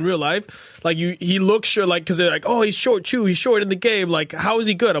in real life. Like he looks short, like because they're like, oh, he's short too, he's short in the game. Like how is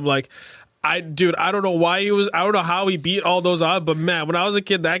he good? I'm like, I don't know why I don't know how he beat all those odds, but man, when I was a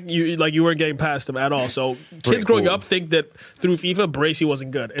kid, you weren't getting past him at all. So kids growing up think that through FIFA, Baresi wasn't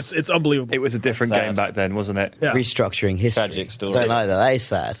good. It's unbelievable. It was a different game back then, wasn't it? Yeah. Restructuring history. Tragic story. Don't know that is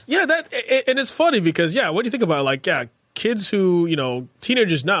sad. Yeah, and it's funny because what do you think about it? Like kids who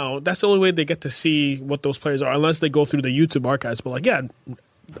teenagers now, that's the only way they get to see what those players are, unless they go through the YouTube archives. But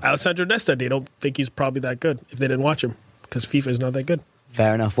Alessandro Nesta, they don't think he's probably that good if they didn't watch him because FIFA is not that good.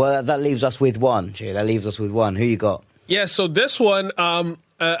 Fair enough. Well, that leaves us with one, Jay. That leaves us with one. Who you got? Yeah, so this one,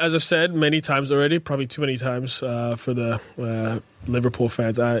 as I've said many times already, probably too many times for the Liverpool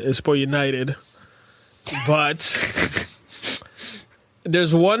fans, it's for United. But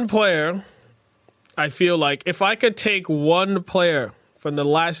there's one player, I feel like, if I could take one player from the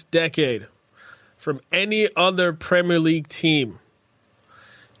last decade from any other Premier League team,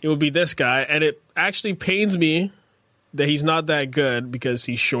 it would be this guy. And it actually pains me that he's not that good because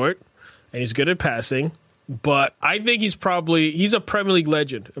he's short and he's good at passing. But I think he's a Premier League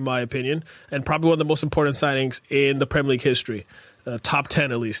legend, in my opinion, and probably one of the most important signings in the Premier League history, top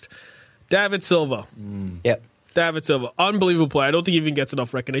 10 at least. David Silva. Yep. David Silva. Unbelievable player. I don't think he even gets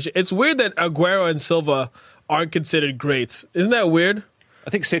enough recognition. It's weird that Aguero and Silva aren't considered greats. Isn't that weird? I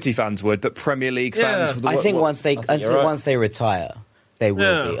think City fans would, but Premier League fans... I think once they retire... They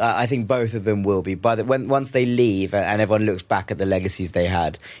will be. I think both of them will be. But once they leave and everyone looks back at the legacies they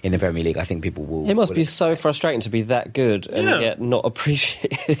had in the Premier League, I think people will. It must be so frustrating to be that good and yet not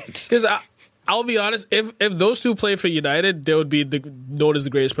appreciated. Because I'll be honest, if those two played for United, they would be known as the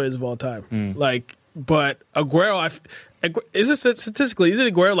greatest players of all time. But Aguero, isn't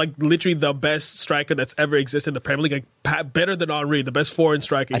Aguero like literally the best striker that's ever existed in the Premier League? Like better than Henry, the best foreign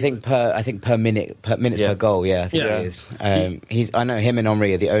striker. I think per minutes per goal. Yeah, I think it is. I know him and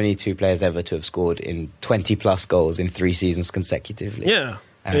Henry are the only two players ever to have scored in 20+ goals in 3 seasons consecutively. Yeah,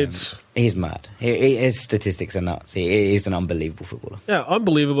 he's mad. His statistics are nuts. He is an unbelievable footballer. Yeah,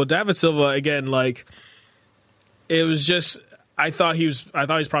 unbelievable. David Silva again. Like it was just. I thought he was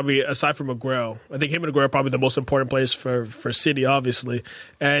probably, aside from Aguero, I think him and Aguero are probably the most important players for City, obviously.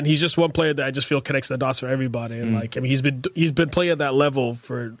 And he's just one player that I just feel connects the dots for everybody. And he's been playing at that level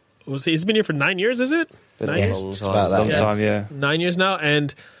for, he's been here for 9 years, is it? 9 years? Long time. 9 years now.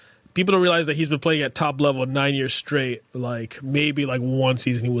 And people don't realize that he's been playing at top level 9 years straight. Like maybe like one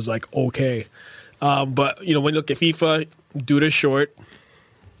season he was like okay. But when you look at FIFA, dude is short.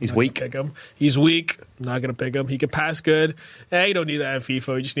 He's weak. He's weak. Not going to pick him. He can pass good. You don't need that in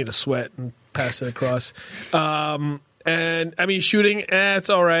FIFA. You just need to sweat and pass it across. And, I mean, shooting, it's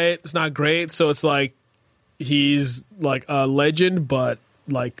all right. It's not great. So it's like he's like a legend, but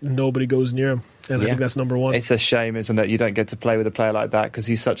like nobody goes near him. And I think that's number one. It's a shame, isn't it? You don't get to play with a player like that because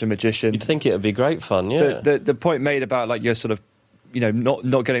he's such a magician. You'd think it would be great fun, yeah. The point made about like your sort of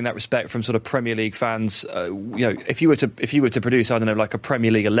not getting that respect from sort of Premier League fans. If you were to produce, I don't know, like a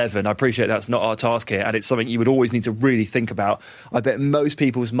Premier League 11, I appreciate that's not our task here, and it's something you would always need to really think about. I bet most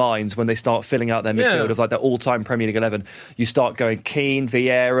people's minds, when they start filling out their midfield of like their all-time Premier League 11, you start going Keane,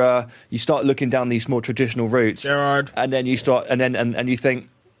 Vieira, you start looking down these more traditional routes, Gerrard, and then you start, and you think,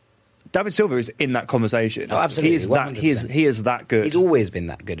 David Silva is in that conversation. Oh, absolutely. He is that good. He's always been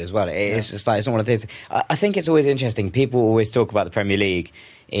that good as well. It's just like, it's not one of those. I think it's always interesting. People always talk about the Premier League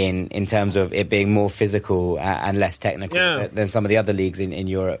in terms of it being more physical and less technical than some of the other leagues in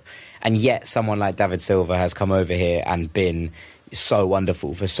Europe. And yet someone like David Silva has come over here and been so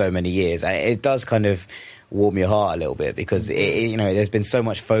wonderful for so many years. And it does kind of warm your heart a little bit, because there's been so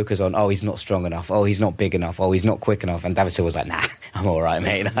much focus on, he's not strong enough, he's not big enough, he's not quick enough, and David Silva's like, nah, I'm all right,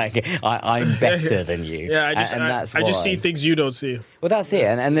 mate. Like, I'm better than you. Yeah, I just see things you don't see. Well, that's it.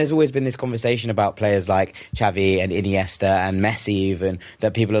 And there's always been this conversation about players like Xavi and Iniesta and Messi even,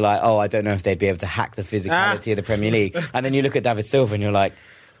 that people are like, I don't know if they'd be able to hack the physicality of the Premier League. And then you look at David Silva and you're like,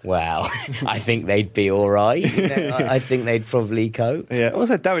 well, I think they'd be all right. I think they'd probably cope. Yeah.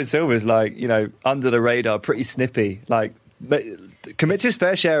 Also, David Silva's like, under the radar, pretty snippy. Like, but commits his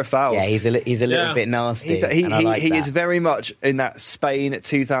fair share of fouls. Yeah, he's a little bit nasty. He is very much in that Spain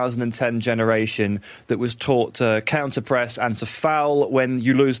 2010 generation that was taught to counter press and to foul when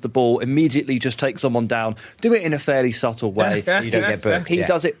you lose the ball. Immediately just take someone down. Do it in a fairly subtle way. You don't get booked. He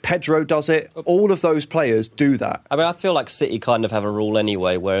does it. Pedro does it. All of those players do that. I mean, I feel like City kind of have a rule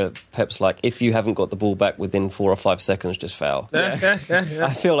anyway where Pep's like, if you haven't got the ball back within 4 or 5 seconds, just foul.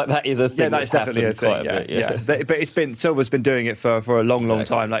 I feel like that is a thing. Yeah, that's definitely a thing. But Silva's been doing it for a long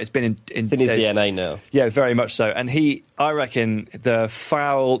time. Like, it's been in it's in his DNA now. Yeah, very much so. And I reckon the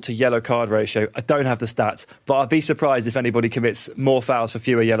foul to yellow card ratio, I don't have the stats, but I'd be surprised if anybody commits more fouls for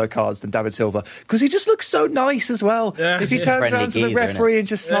fewer yellow cards than David Silva, because he just looks so nice as well. If he turns around to the referee and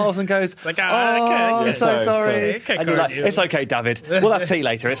just smiles and goes, like, I'm so sorry. And you're like, it's okay, David. We'll have tea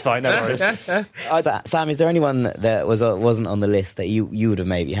later. It's fine. No worries. Sam, is there anyone that wasn't on the list that you would have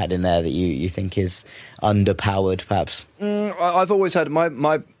maybe had in there that you think is underpowered, perhaps? I've always had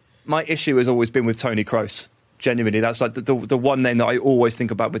my issue has always been with Toni Kroos. Genuinely, that's like the one name that I always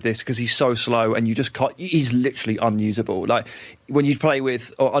think about with this, because he's so slow and you just can't. He's literally unusable. Like, when you play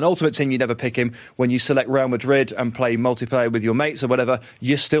with an ultimate team, you never pick him. When you select Real Madrid and play multiplayer with your mates or whatever,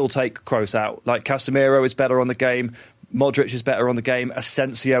 you still take Kroos out. Like, Casemiro is better on the game. Modric is better on the game.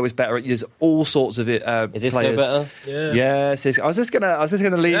 Asensio is better. There's all sorts of it. Is this players. better? Yeah. Yes. I was just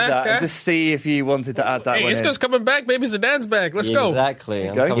gonna leave that and just see if you wanted to add that. Hey, Isco's coming back. Maybe Zidane's back. Let's go. Exactly.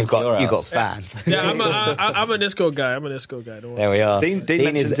 You've got fans. Yeah, I'm an Isco guy. Don't worry. There we are. Dean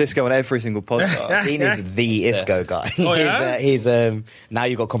mentions Isco on every single podcast. Dean is the Isco guy. Oh, yeah? He's now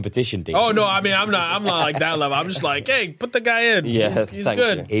you've got competition, Dean. Oh no, I mean, I'm not like that level. I'm just like, hey, put the guy in. Yeah, he's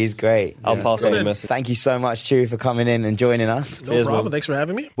good. You. He's great. I'll pass on the message. Thank you so much, Chu, for coming in and joining us. No problem. Thanks for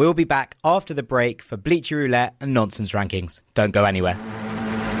having me. We'll be back after the break for Bleacher Roulette and Nonsense Rankings. Don't go anywhere.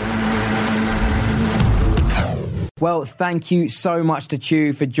 Well, thank you so much to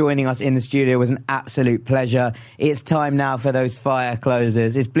Chu for joining us in the studio. It was an absolute pleasure. It's time now for those fire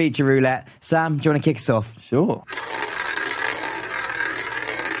closers. It's Bleacher Roulette. Sam, do you want to kick us off? Sure.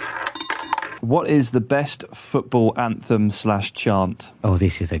 What is the best football anthem / chant? Oh,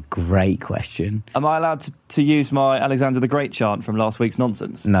 this is a great question. Am I allowed to use my Alexander the Great chant from last week's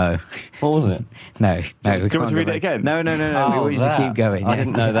Nonsense? No. What was it? No. Do you want to read it again? No. We want you to keep going. I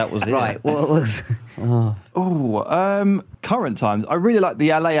didn't know that was it. Right, what was... Current times. I really like the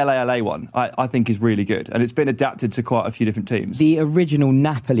LA one. I think is really good, and it's been adapted to quite a few different teams. The original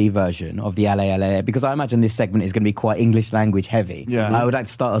Napoli version of the LA, because I imagine this segment is going to be quite English language heavy. Yeah. I would like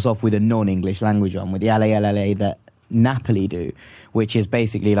to start us off with a non-English language one, with the LA that Napoli do, which is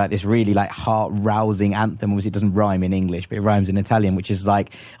basically like this really like heart-rousing anthem. Obviously it doesn't rhyme in English, but it rhymes in Italian, which is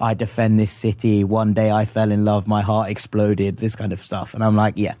like, I defend this city, one day I fell in love, my heart exploded, this kind of stuff. And I'm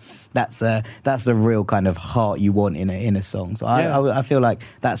like, yeah, that's the real kind of heart you want in a song. So I feel like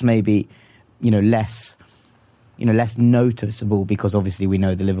that's maybe, less noticeable, because obviously we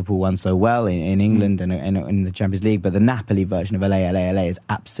know the Liverpool one so well in England and in the Champions League, but the Napoli version of LA is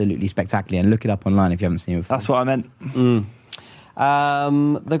absolutely spectacular, and look it up online if you haven't seen it before. That's what I meant.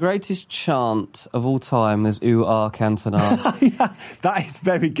 The greatest chant of all time is "Oo Ah Cantona." Yeah, that is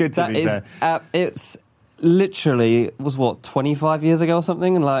very good to be fair. It's literally, was 25 years ago or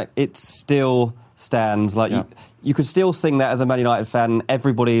something, and like it still stands. Like you could still sing that as a Man United fan.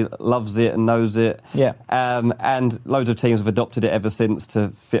 Everybody loves it and knows it. Yeah. And loads of teams have adopted it ever since to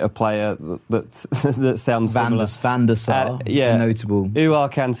fit a player that sounds similar. Van der Sar, notable.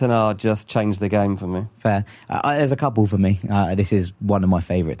 Uar Cantona just changed the game for me. Fair. There's a couple for me. This is one of my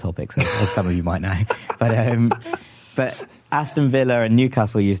favourite topics, as some of you might know. But Aston Villa and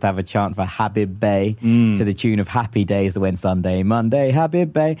Newcastle used to have a chant for Habib Bey to the tune of Happy Days that went Sunday, Monday,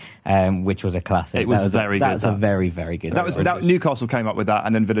 Habib Bey, which was a classic. It was very good. That's a very, very good that Newcastle came up with that,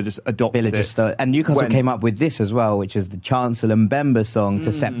 and then Villa just adopted it. And Newcastle came up with this as well, which is the Chancellor Mbemba song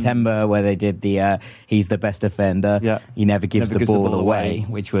to September, where they did the He's the Best Defender, He Never Gives the ball away,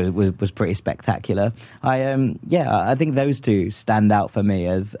 which was pretty spectacular. I think those two stand out for me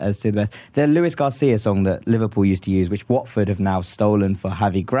as two of the best. The Luis Garcia song that Liverpool used to use, which Watford have now stolen for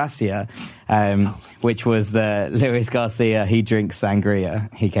Javi Gracia, which was the Luis Garcia, he drinks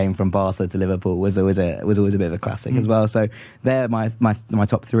sangria, he came from Barca to Liverpool, was always a bit of a classic as well. So they're my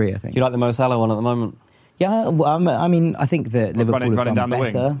top three, I think. Do you like the Mo Salah one at the moment? Yeah, well, I mean, I think that Liverpool have done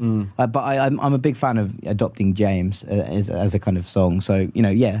better. But I'm a big fan of adopting James as a kind of song. So,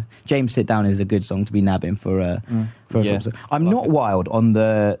 James Sit Down is a good song to be nabbing for a song. I'm not wild on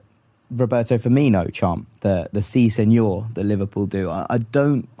the Roberto Firmino chant, the Si Senor that Liverpool do. I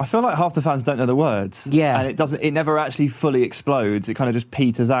feel like half the fans don't know the words. Yeah. And it never actually fully explodes. It kind of just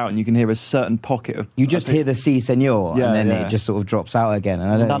peters out, and you can hear a certain pocket of... You just hear the Si Senor, and then it just sort of drops out again.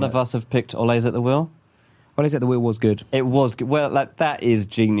 And None of us have picked Ole's at the Wheel. Ole's at the Wheel was good. It was good. Well, that is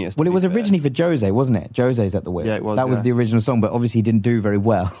genius. Well, it was originally for Jose, wasn't it? Jose's at the Wheel. Yeah, it was. That was the original song, but obviously he didn't do very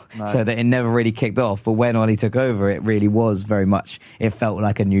well, no. So that it never really kicked off. But when Ole took over, it really was very much. It felt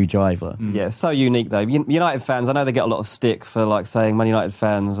like a new driver. Yeah, so unique though. United fans, I know they get a lot of stick for like saying Man United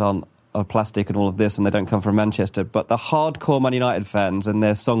fans are plastic and all of this, and they don't come from Manchester. But the hardcore Man United fans and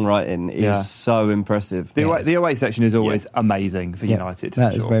their songwriting is so impressive. The away section is always amazing for United.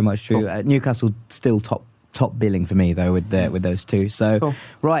 That is very much true. Cool. Newcastle still top billing for me though with those two. So cool.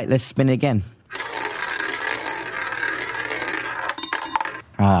 Right, let's spin it again.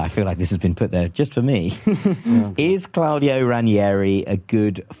 I feel like this has been put there just for me. Is Claudio Ranieri a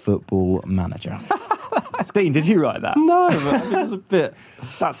good football manager? Dean, did you write that? No, but I mean, it was a bit...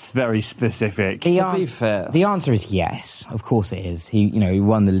 That's very specific. To be fair. The answer is yes. Of course it is. He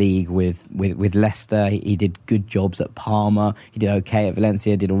won the league with Leicester. He did good jobs at Parma. He did okay at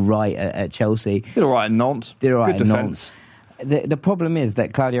Valencia. Did all right at Chelsea. Did all right at Nantes. Did all right good at defence. The problem is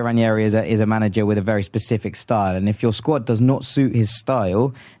that Claudio Ranieri is a manager with a very specific style, and if your squad does not suit his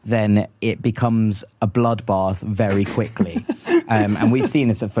style, then it becomes a bloodbath very quickly. And we've seen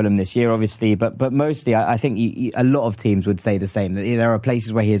this at Fulham this year, obviously, but mostly I think a lot of teams would say the same, that there are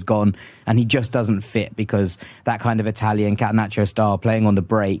places where he has gone and he just doesn't fit, because that kind of Italian Catenaccio style, playing on the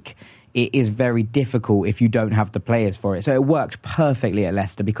break, it is very difficult if you don't have the players for it. So it worked perfectly at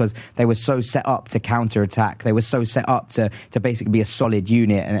Leicester because they were so set up to counter-attack. They were so set up to basically be a solid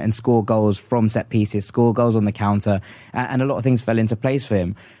unit and score goals from set pieces, score goals on the counter, and a lot of things fell into place for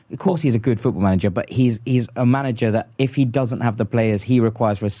him. Of course, he's a good football manager, but he's a manager that if he doesn't have the players he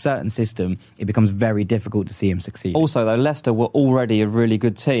requires for a certain system, it becomes very difficult to see him succeed. Also, though, Leicester were already a really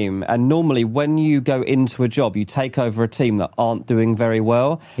good team, and normally when you go into a job, you take over a team that aren't doing very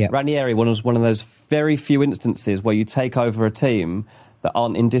well. Yep. Ranieri was one of those very few instances where you take over a team that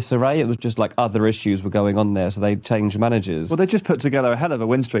aren't in disarray. It was just like other issues were going on there, so they changed managers. Well, they just put together a hell of a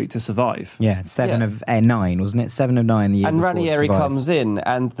win streak to survive. Yeah, 7 of 9, wasn't it? 7 of 9 the year and before. And Ranieri comes in,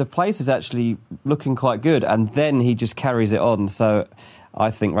 and the place is actually looking quite good, and then he just carries it on. So I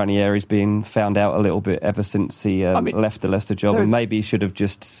think Ranieri's been found out a little bit ever since he left the Leicester job, and maybe he should have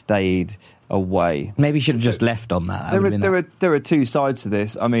just stayed away. Maybe he should have just left on that. There are two sides to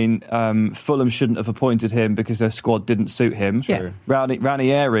this. I mean, Fulham shouldn't have appointed him because their squad didn't suit him. Sure.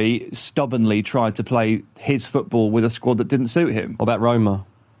 Ranieri stubbornly tried to play his football with a squad that didn't suit him. What about Roma?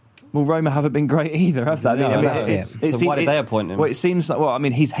 Well, Roma haven't been great either, have they? So why did they appoint him? Well, it seems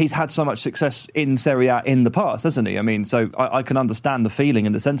like, he's had so much success in Serie A in the past, hasn't he? I mean, so I can understand the feeling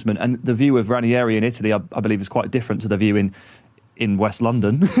and the sentiment, and the view of Ranieri in Italy, I believe, is quite different to the view in West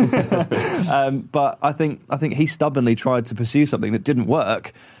London. But I think he stubbornly tried to pursue something that didn't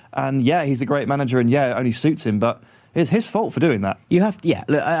work, and he's a great manager, and it only suits him, but It's his fault for doing that. You have to, yeah.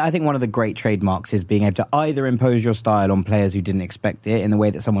 Look, I think one of the great trademarks is being able to either impose your style on players who didn't expect it, in the way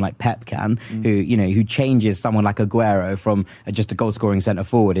that someone like Pep can, who changes someone like Aguero from just a goal-scoring centre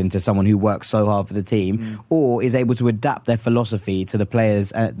forward into someone who works so hard for the team, or is able to adapt their philosophy to the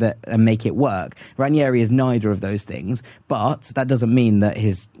players and make it work. Ranieri is neither of those things, but that doesn't mean that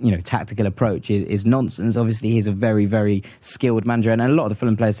his tactical approach is nonsense. Obviously, he's a very, very skilled manager, and a lot of the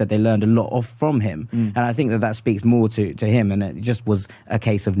Fulham players said they learned a lot from him, and I think that speaks more to him, and it just was a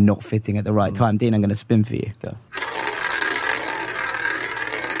case of not fitting at the right time. Dean, I'm going to spin for you. Go.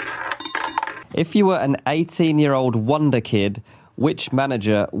 If you were an 18-year-old wonder kid, which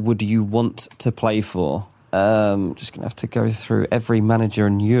manager would you want to play for? Just going to have to go through every manager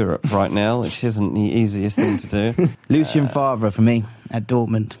in Europe right now, which isn't the easiest thing to do. Lucien Favre for me at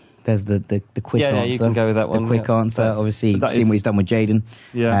Dortmund. There's the quick answer. Yeah, you can go with that one. The quick answer. Obviously, seeing what he's done with Jadon,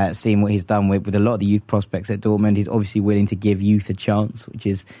 seeing what he's done with a lot of the youth prospects at Dortmund. He's obviously willing to give youth a chance, which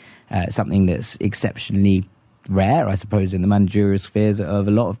is something that's exceptionally rare, I suppose, in the managerial spheres of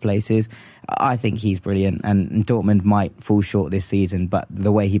a lot of places. I think he's brilliant, and Dortmund might fall short this season, but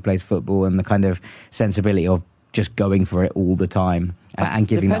the way he plays football and the kind of sensibility of just going for it all the time and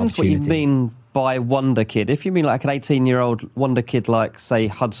giving that opportunity. Depends what you mean by wonder kid. If you mean like an 18-year-old wonder kid like, say,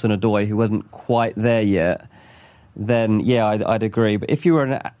 Hudson-Odoi, who wasn't quite there yet, then, yeah, I'd agree. But if you were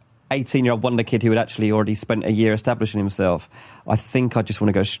an 18-year-old wonder kid who had actually already spent a year establishing himself, I think I just want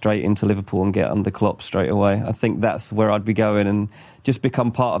to go straight into Liverpool and get under Klopp straight away. I think that's where I'd be going and just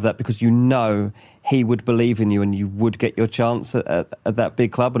become part of that, because he would believe in you and you would get your chance at that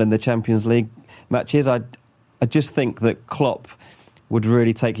big club and in the Champions League matches. I just think that Klopp would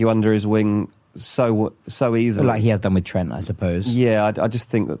really take you under his wing so easily, like he has done with Trent, I suppose. Yeah, I just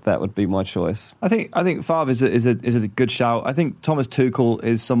think that would be my choice. I think Favre is a good shout. I think Thomas Tuchel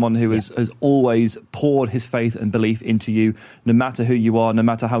is someone who has always poured his faith and belief into you, no matter who you are, no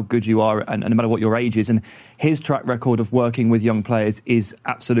matter how good you are, and no matter what your age is. And his track record of working with young players is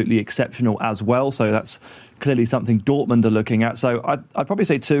absolutely exceptional as well. So that's clearly something Dortmund are looking at. So I'd probably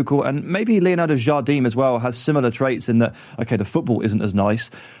say Tuchel, and maybe Leonardo Jardim as well has similar traits in that, okay, the football isn't as nice,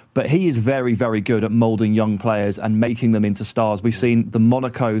 but he is very, very good at moulding young players and making them into stars. We've seen the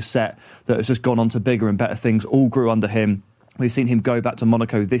Monaco set that has just gone on to bigger and better things, all grew under him. We've seen him go back to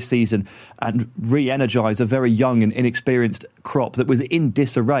Monaco this season and re-energise a very young and inexperienced crop that was in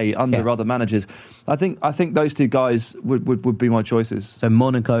disarray under other managers. I think those two guys would be my choices. So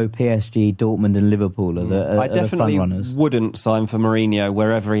Monaco, PSG, Dortmund and Liverpool are the I definitely front runners. Wouldn't sign for Mourinho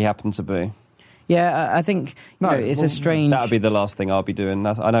wherever he happened to be. Yeah, I think it's a strange... That would be the last thing I'll be doing.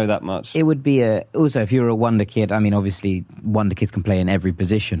 I know that much. It would be also, if you're a wonder kid, I mean, obviously, wonder kids can play in every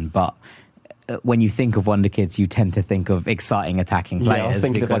position, but when you think of wonder kids, you tend to think of exciting attacking players. Yeah, I was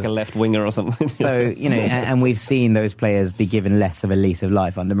thinking of like a left winger or something. So, and we've seen those players be given less of a lease of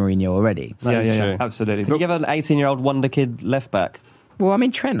life under Mourinho already. Yeah, absolutely. Can you give an 18-year-old wonder kid left back? Well, I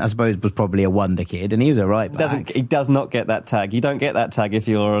mean, Trent, I suppose, was probably a wonder kid, and he was a right back. He does not get that tag. You don't get that tag if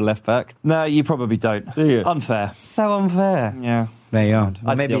you're a left back. No, you probably don't. Do you? Unfair. So unfair. Yeah. There you are.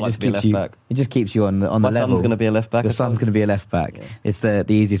 I'd Maybe still like to be a left back. It just keeps you on the level. My son's going to be a left back. Your son's going to be a left back. Yeah. It's the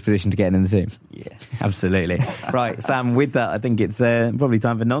easiest position to get in the team. Yeah, absolutely. Right, Sam, with that, I think it's probably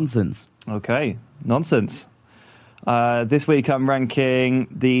time for nonsense. Okay, nonsense. This week I'm ranking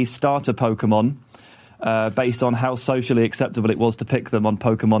the starter Pokemon based on how socially acceptable it was to pick them on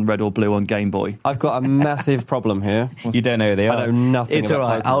Pokemon Red or Blue on Game Boy. I've got a massive problem here. You don't know who they are. I know nothing It's about all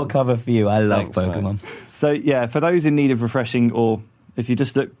right. Pokemon. I'll cover for you. I love Pokemon. Mate. So, yeah, for those in need of refreshing, or if you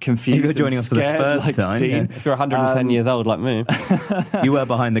just look confused, if you're joining us for the first time, if you're 110 years old like me, you were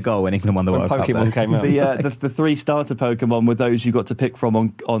behind the goal when England won the World Cup. Pokemon came out. The three starter Pokemon were those you got to pick from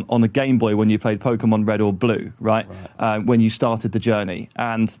on the Game Boy when you played Pokemon Red or Blue, right? When you started the journey,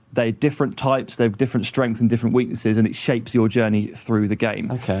 and they're different types, they've different strengths and different weaknesses, and it shapes your journey through the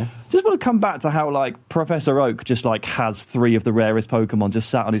game. Okay. Just want to come back to how Professor Oak just has three of the rarest Pokemon just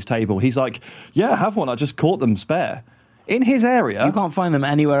sat on his table. He's like, yeah, I have one. I just caught them spare. In his area... You can't find them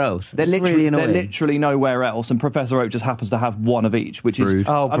anywhere else. They're literally annoying. They're literally nowhere else, and Professor Oak just happens to have one of each, which Rude. is...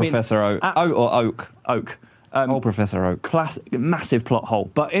 Professor Oak. Oak. Oak. Professor Oak. Classic, massive plot hole.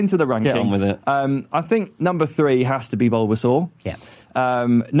 But into the ranking. Get on with it. I think number 3 has to be Bulbasaur. Yeah.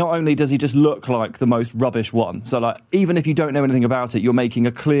 Not only does he just look like the most rubbish one, so even if you don't know anything about it, you're making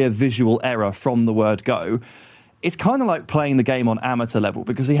a clear visual error from the word go. it's kind of like playing the game on amateur level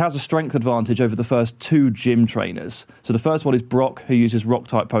because he has a strength advantage over the first 2 gym trainers. So the first one is Brock, who uses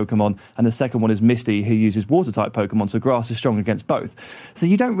rock-type Pokemon, and the second one is Misty, who uses water-type Pokemon, so grass is strong against both. So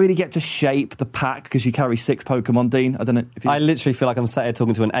you don't really get to shape the pack because you carry 6 Pokemon, Dean. I don't know if you... I literally feel like I'm sat here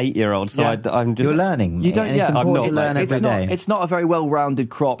talking to an 8-year-old, so I'm just... You're learning. You don't, and it's important to learn every day. It's not a very well-rounded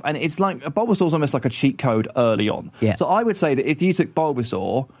crop, and it's like Bulbasaur's almost like a cheat code early on. Yeah. So I would say that if you took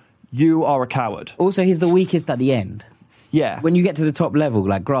Bulbasaur, you are a coward. Also, he's the weakest at the end. Yeah. When you get to the top level,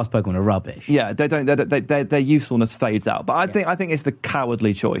 like grass Pokemon are rubbish. Yeah, their usefulness fades out. But I think it's the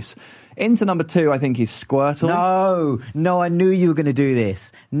cowardly choice. Into number 2, I think is Squirtle. No, I knew you were going to do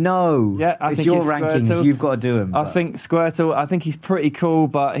this. No. Yeah, I it's think your it's rankings. Squirtle. You've got to do them. I think Squirtle, I think he's pretty cool,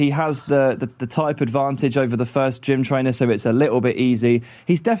 but he has the type advantage over the first gym trainer, so it's a little bit easy.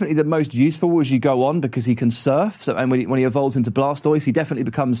 He's definitely the most useful as you go on because he can surf, and when he evolves into Blastoise, he definitely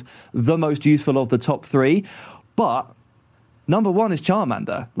becomes the most useful of the top 3. But number 1 is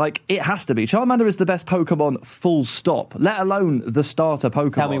Charmander. Like, it has to be. Charmander is the best Pokemon, full stop, let alone the starter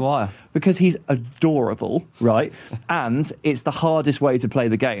Pokemon. Tell me why. Because he's adorable, right? And it's the hardest way to play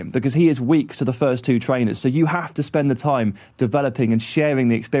the game because he is weak to the first 2 trainers. So you have to spend the time developing and sharing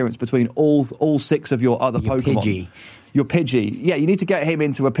the experience between all 6 of your other Pokemon. Pidgey. Your Pidgey. Yeah, you need to get him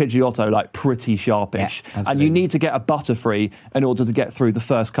into a Pidgeotto, like, pretty sharpish. Yeah, and you need to get a Butterfree in order to get through the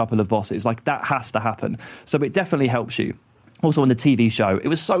first couple of bosses. Like, that has to happen. So it definitely helps you. Also on the TV show, it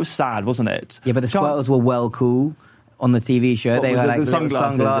was so sad, wasn't it? Yeah, but the Squirtles were well cool on the TV show. What, they were the like little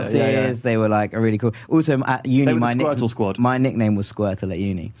sunglasses. Yeah. They were like a really cool. Also at uni, They were the Squirtle squad. My nickname was Squirtle at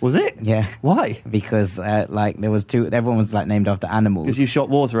uni. Was it? Yeah. Why? Because like there was 2. Everyone was like named after animals. Because you shot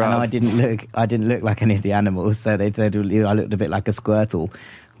water out. And I didn't look like any of the animals, so they said I looked a bit like a Squirtle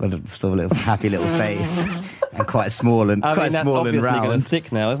with a sort of little happy little face and quite small and that's small and obviously going to round.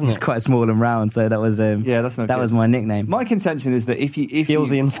 stick now, isn't It's it? quite small and round, so that was Yeah, that's not that good. was my nickname. My contention is that if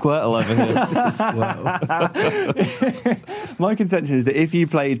Skillsy and Squirtle over here. My contention is that if you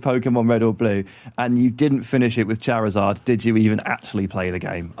played Pokemon Red or Blue and you didn't finish it with Charizard, did you even actually play the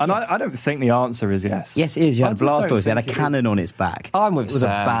game? And I don't think the answer is yes. Yes, it is. You I had just don't Blastoise. It had a think it cannon on its back. I'm with It was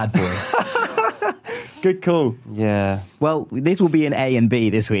Sam. a bad boy. Good call. Yeah. Well, this will be an A and B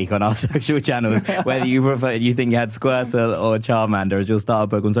this week on our social channels, whether you think you had Squirtle or Charmander as your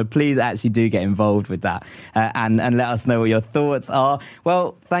starter Pokemon. So please actually do get involved with that and let us know what your thoughts are.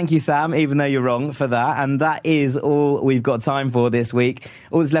 Well, thank you, Sam, even though you're wrong for that. And that is all we've got time for this week.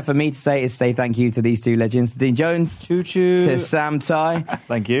 All that's left for me to say is say thank you to these 2 legends, to Dean Jones, Choo-choo. to Sam Tai.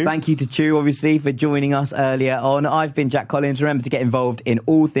 Thank you. Thank you to Chu, obviously, for joining us earlier on. I've been Jack Collins. Remember to get involved in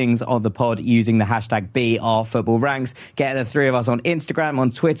all things on the pod using the hashtag #BeOurFootballRanks. Get the 3 of us on Instagram,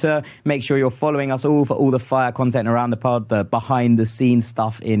 on Twitter. Make sure you're following us all for all the fire content around the pod, the behind-the-scenes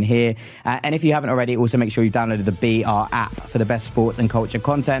stuff in here. And if you haven't already, also make sure you've downloaded the BR app for the best sports and culture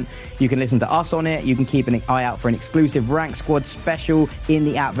content. You can listen to us on it. You can keep an eye out for an exclusive Rank Squad special in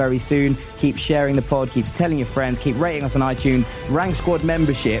the app very soon. Keep sharing the pod. Keep telling your friends. Keep rating us on iTunes. Rank Squad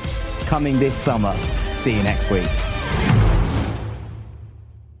memberships coming this summer. See you next week.